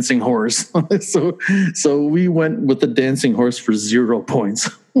the dancing horse. So we went with the dancing horse for 0 points.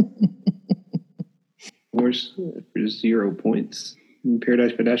 Horse for 0 points. In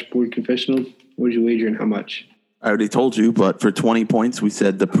Paradise by Dashboard Confessional, what did you wager and how much? I already told you, but for 20 points, we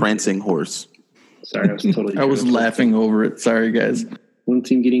said the prancing horse. Sorry, I was totally I was laughing over it. Sorry, guys. One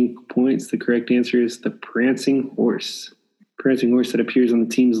team getting points. The correct answer is the prancing horse. Prancing horse that appears on the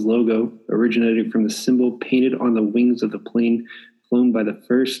team's logo originated from the symbol painted on the wings of the plane flown by the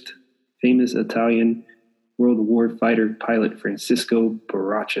first famous Italian World War fighter pilot Francisco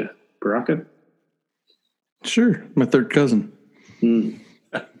Baracca. Baracca? Sure, my third cousin.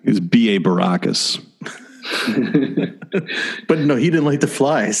 It's B.A. Baracus. But no, he didn't like to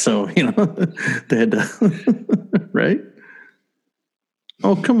fly, so, they had to, right?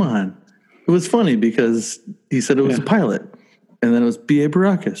 Oh, come on. It was funny because he said it was a pilot, and then it was B.A.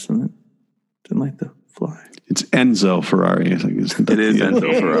 Baracus, and then didn't like to fly. It's Enzo Ferrari, I think. It is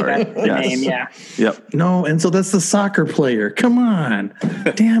Enzo Ferrari. That's the name, yeah. Yep. No, and so that's the soccer player. Come on,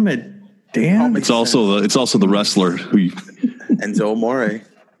 damn it, Dan. It's also the wrestler who Enzo Amore.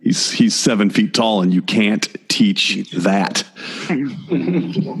 he's 7 feet tall, and you can't teach that.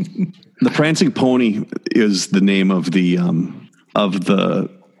 The Prancing Pony is the name of the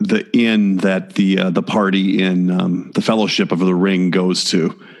inn that the party in the Fellowship of the Ring goes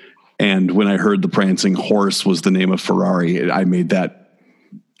to. And when I heard the Prancing Horse was the name of Ferrari, I made that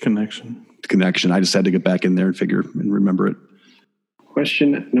connection. I just had to get back in there and remember it.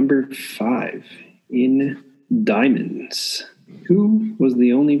 Question number 5. In Diamonds, who was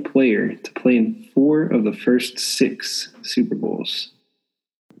the only player to play in 4 of the first 6 Super Bowls?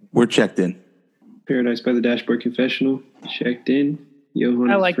 We're checked in. Paradise by the Dashboard Confessional, checked in.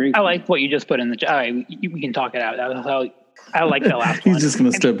 Johan I like Frank. what you just put in the chat. All right, we can talk it out. That was how I like the last one. He's just going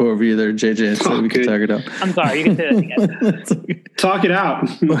to step over you there, JJ, so we can talk it out. I'm sorry, you can say that again. Talk it out.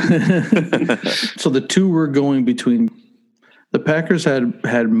 So the two were going between. The Packers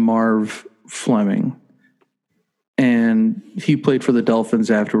had Marv Fleming, and he played for the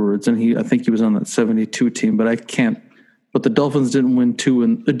Dolphins afterwards, and I think he was on that 72 team, but I can't. But the Dolphins didn't win 2,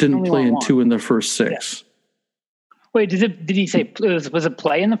 and it didn't play in 2 in their first 6. Yeah. Wait, did he say was it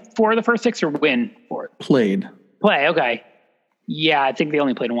play in the 4 of the first 6 or win for it? Played. Play, okay. Yeah, I think they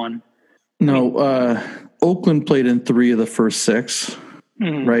only played 1. No, Oakland played in 3 of the first 6,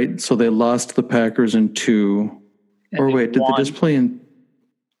 right? So they lost to the Packers in 2. Or wait, did they just play in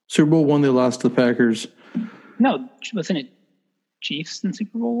Super Bowl 1? They lost to the Packers. No, wasn't it Chiefs in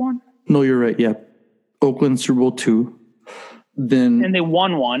Super Bowl 1? No, you're right. Yeah, Oakland Super Bowl 2. And they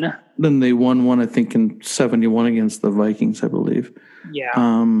won 1. Then they won 1, I think, in 71 against the Vikings, I believe.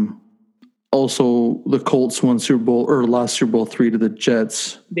 Yeah. Also, the Colts won lost Super Bowl 3 to the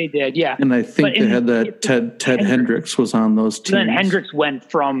Jets. They did, yeah. And I think they had that Ted Hendricks was on those teams. Then Hendricks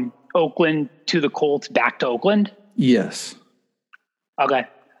went from Oakland to the Colts back to Oakland? Yes. Okay.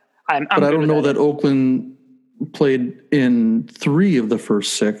 But I don't know that Oakland played in 3 of the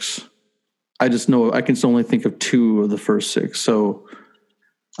first 6. I just know I can only think of 2 of the first 6. So,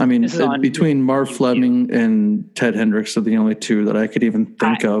 I mean, between Marv Fleming and Ted Hendricks are the only 2 that I could even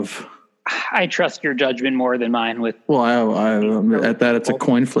think of. I trust your judgment more than mine. Well, at that, it's a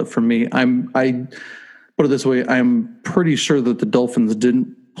coin flip for me. I put it this way: I'm pretty sure that the Dolphins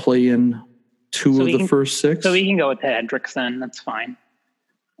didn't play in 2 of the first 6. So we can go with Ted Hendricks then. That's fine.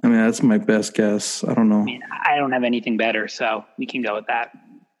 I mean, that's my best guess. I don't know. I mean, I don't have anything better, so we can go with that.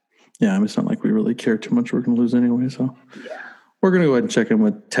 Yeah, I mean, it's not like we really care too much. We're going to lose anyway, so we're going to go ahead and check in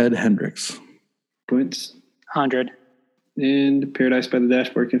with Ted Hendricks. Points. 100. And Paradise by the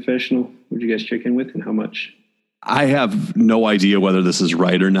Dashboard Confessional. Would you guys check in with, and how much? I have no idea whether this is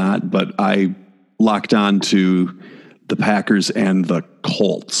right or not, but I locked on to the Packers and the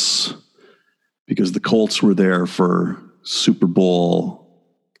Colts because the Colts were there for Super Bowl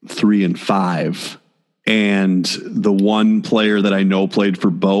 3 and 5. And the one player that I know played for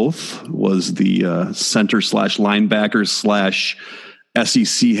both was the center/linebacker/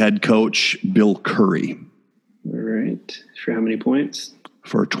 SEC head coach, Bill Curry. All right. For how many points?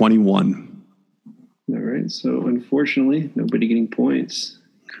 For 21. All right. So unfortunately, nobody getting points.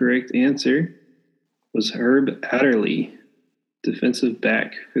 Correct answer was Herb Adderley, defensive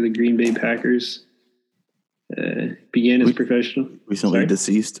back for the Green Bay Packers. Began as professional. Recently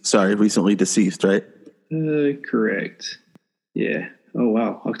deceased, right? Correct. Yeah. Oh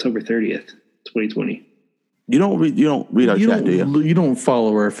wow. October 30th, 2020. You don't read our chat, do you? You don't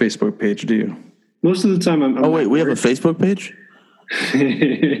follow our Facebook page, do you? Most of the time, I'm we have a Facebook page?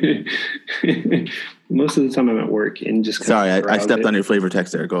 Most of the time I'm at work and just sorry, I stepped on your flavor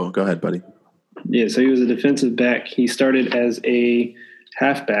text there. Go ahead, buddy. Yeah, so he was a defensive back. He started as a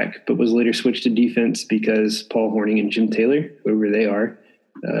halfback, but was later switched to defense because Paul Hornung and Jim Taylor, whoever they are,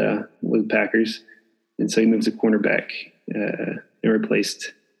 with Packers, and so he moves to cornerback and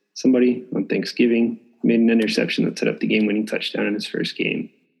replaced somebody on Thanksgiving. Made an interception that set up the game-winning touchdown in his first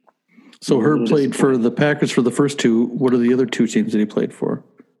game. So Herb played for the Packers for the first 2. What are the other 2 teams that he played for?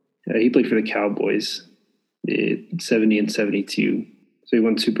 He played for the Cowboys, 70 and 72. So he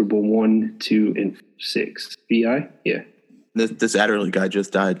won Super Bowl 1, 2, and 6. BI? Yeah. This Adderley guy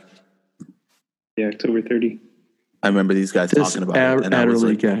just died. Yeah, October 30. I remember these guys talking about it.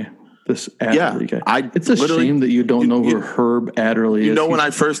 Adderley guy. This Adderley guy. It's a shame that you don't know who Herb Adderley is. When I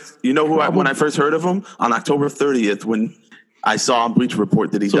first heard of him on October 30th when I saw on Bleacher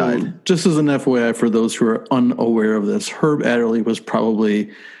Report that he died. Just as an FYI for those who are unaware of this, Herb Adderley was probably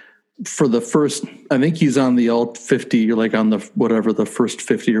for the first, I think he's on the all 50, like on the whatever the first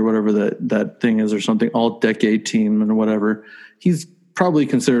 50 or whatever that thing is or something, all decade team and whatever. He's probably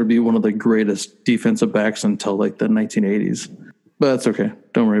considered to be one of the greatest defensive backs until like the 1980s. But that's okay.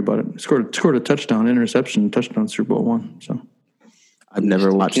 Don't worry about it. Scored a touchdown, interception, touchdown Super Bowl one. So I've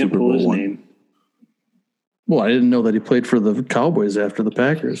never watched Super Bowl one. Name. Well, I didn't know that he played for the Cowboys after the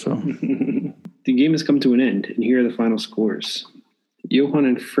Packers. So the game has come to an end, and here are the final scores. Johan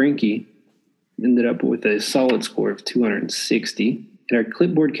and Frankie ended up with a solid score of 260. And our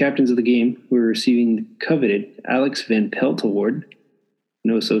clipboard captains of the game were receiving the coveted Alex Van Pelt Award,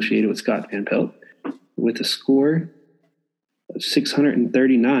 no associated with Scott Van Pelt, with a score of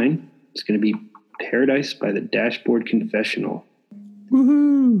 639. It's going to be Paradise by the Dashboard Confessional.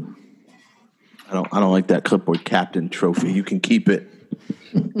 woohoo! I don't like that clipboard captain trophy. You can keep it.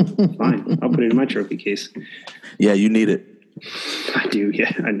 Fine, I'll put it in my trophy case. Yeah, you need it. I do,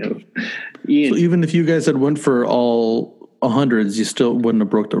 yeah, I know. Ian, So even if you guys had went for all 100s, you still wouldn't have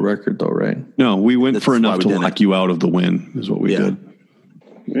broke the record, though, right? No, we went That's for why enough we to did lock it. you out of the win, is what we did.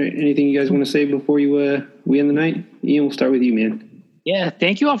 all right, anything you guys want to say before we end the night? Ian, we'll start with you, man. Yeah,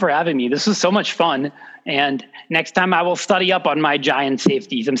 thank you all for having me. This was so much fun. And next time I will study up on my giant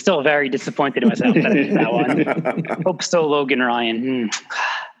safeties. I'm still very disappointed in myself that I missed that one. Hope so, Logan Ryan.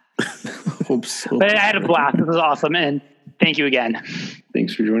 Hope so. But I had a blast. This was awesome. And thank you again.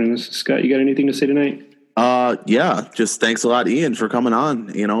 Thanks for joining us. Scott, you got anything to say tonight? Yeah, just thanks a lot, Ian, for coming on,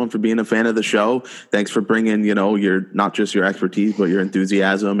 and for being a fan of the show. Thanks for bringing, your, not just your expertise, but your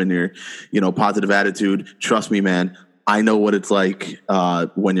enthusiasm and your, positive attitude. Trust me, man, I know what it's like,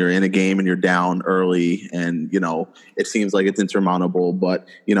 when you're in a game and you're down early and, it seems like it's insurmountable, but,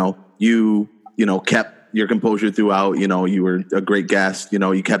 you kept your composure throughout, you were a great guest,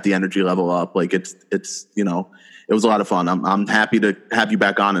 you kept the energy level up. Like it was a lot of fun. I'm happy to have you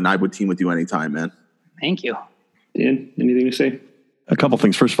back on, and I would team with you anytime, man. Thank you. Dan, anything to say? A couple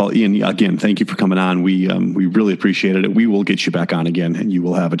things. First of all, Ian, again, thank you for coming on. We really appreciated it. We will get you back on again, and you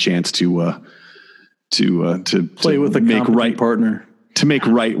will have a chance to Play with a make right partner. To make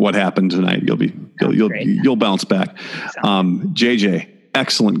right what happened tonight. You'll bounce back. JJ,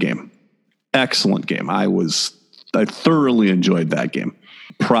 excellent game. Excellent game. I thoroughly enjoyed that game.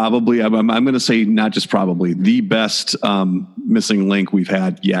 Probably, I'm going to say not just probably, the best missing link we've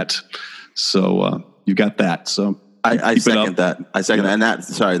had yet. So you got that. So I second that. I second that. And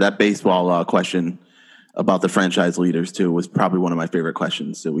that baseball question about the franchise leaders too was probably one of my favorite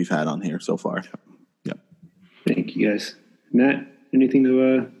questions that we've had on here so far. Yep. Thank you, guys. Matt, anything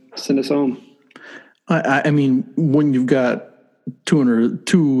to send us home? I mean, when you've got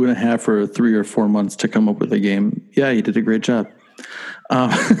 2.5 or 3 or 4 months to come up with a game, yeah, you did a great job.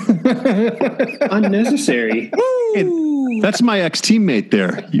 Unnecessary. That's my ex-teammate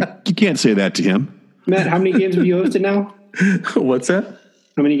there. You can't say that to him. Matt, how many games have you hosted now? What's that?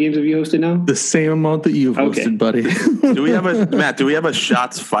 How many games have you hosted now? The same amount that you've hosted, buddy. Do we have a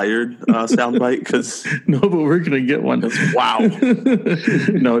shots fired soundbite? Because No, but we're gonna get one. wow.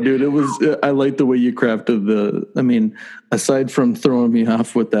 No, dude, it was. I like the way you crafted aside from throwing me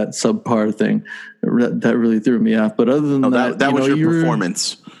off with that subpar thing, that really threw me off. But other than that was your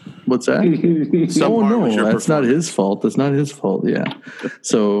performance. What's that? That's not his fault. That's not his fault. Yeah.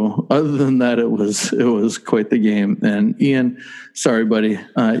 So other than that, it was quite the game. And Ian, sorry, buddy,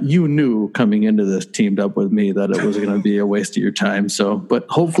 you knew coming into this teamed up with me that it was going to be a waste of your time. So, but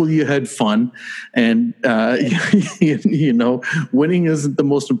hopefully you had fun, and winning isn't the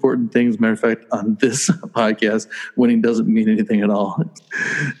most important thing. As a matter of fact, on this podcast, winning doesn't mean anything at all.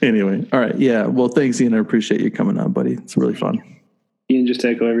 Anyway, all right, yeah. Well, thanks, Ian. I appreciate you coming on, buddy. It's really fun. Ian, just to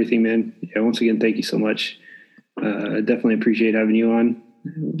echo everything, man. Yeah, once again, thank you so much. I definitely appreciate having you on.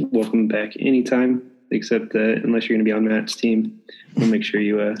 Welcome back anytime, except unless you're going to be on Matt's team. We'll make sure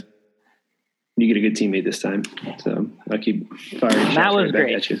you get a good teammate this time. So I'll keep firing shots That was right back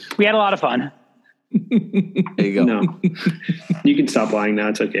great. at you. We had a lot of fun. There you go. No, you can stop lying now.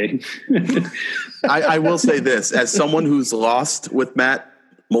 It's okay. I will say this, as someone who's lost with Matt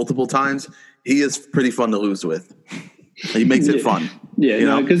multiple times, he is pretty fun to lose with. He makes it fun.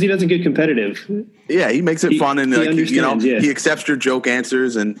 Yeah, because he doesn't get competitive. Yeah, he makes it fun, and he understands, he accepts your joke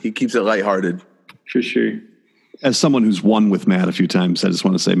answers, and he keeps it lighthearted. For sure. As someone who's won with Matt a few times, I just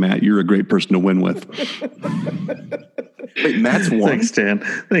want to say, Matt, you're a great person to win with. Wait, Matt's won. Thanks, Dan.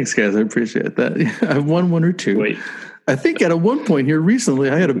 Thanks, guys. I appreciate that. I've won 1 or 2. Wait. I think at one point here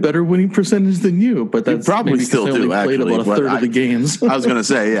recently, I had a better winning percentage than you, but that's probably maybe 'cause still I only do, played actually, about a but third of the games. I was going to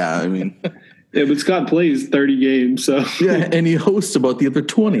say, yeah, I mean. Yeah, but Scott plays 30 games, so Yeah, and he hosts about the other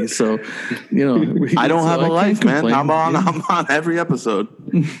 20. So, I don't have a life, man. complain. I'm on every episode.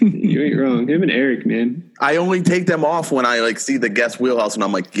 you ain't wrong. Him and Eric, man. I only take them off when I see the guest wheelhouse, and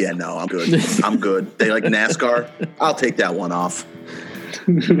I'm like, yeah, no, I'm good. I'm good. They like NASCAR. I'll take that one off.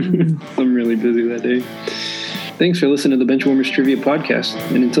 I'm really busy that day. Thanks for listening to the Benchwarmers Trivia Podcast,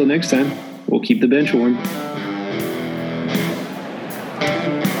 and until next time, we'll keep the bench warm.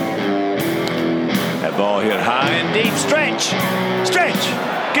 Ball hit high and deep. Stretch.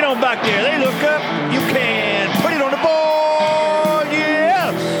 Get on back there. They look up. You can put it on the board.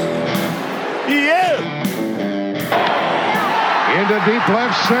 Yes. Into deep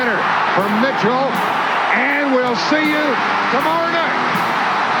left center for Mitchell. And we'll see you tomorrow night.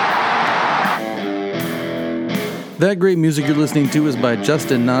 That great music you're listening to is by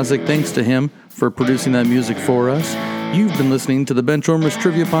Justin Nozick. Thanks to him for producing that music for us. You've been listening to the Benchwarmers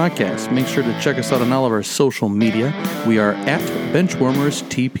Trivia Podcast. Make sure to check us out on all of our social media. We are at Benchwarmers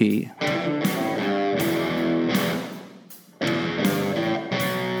TP.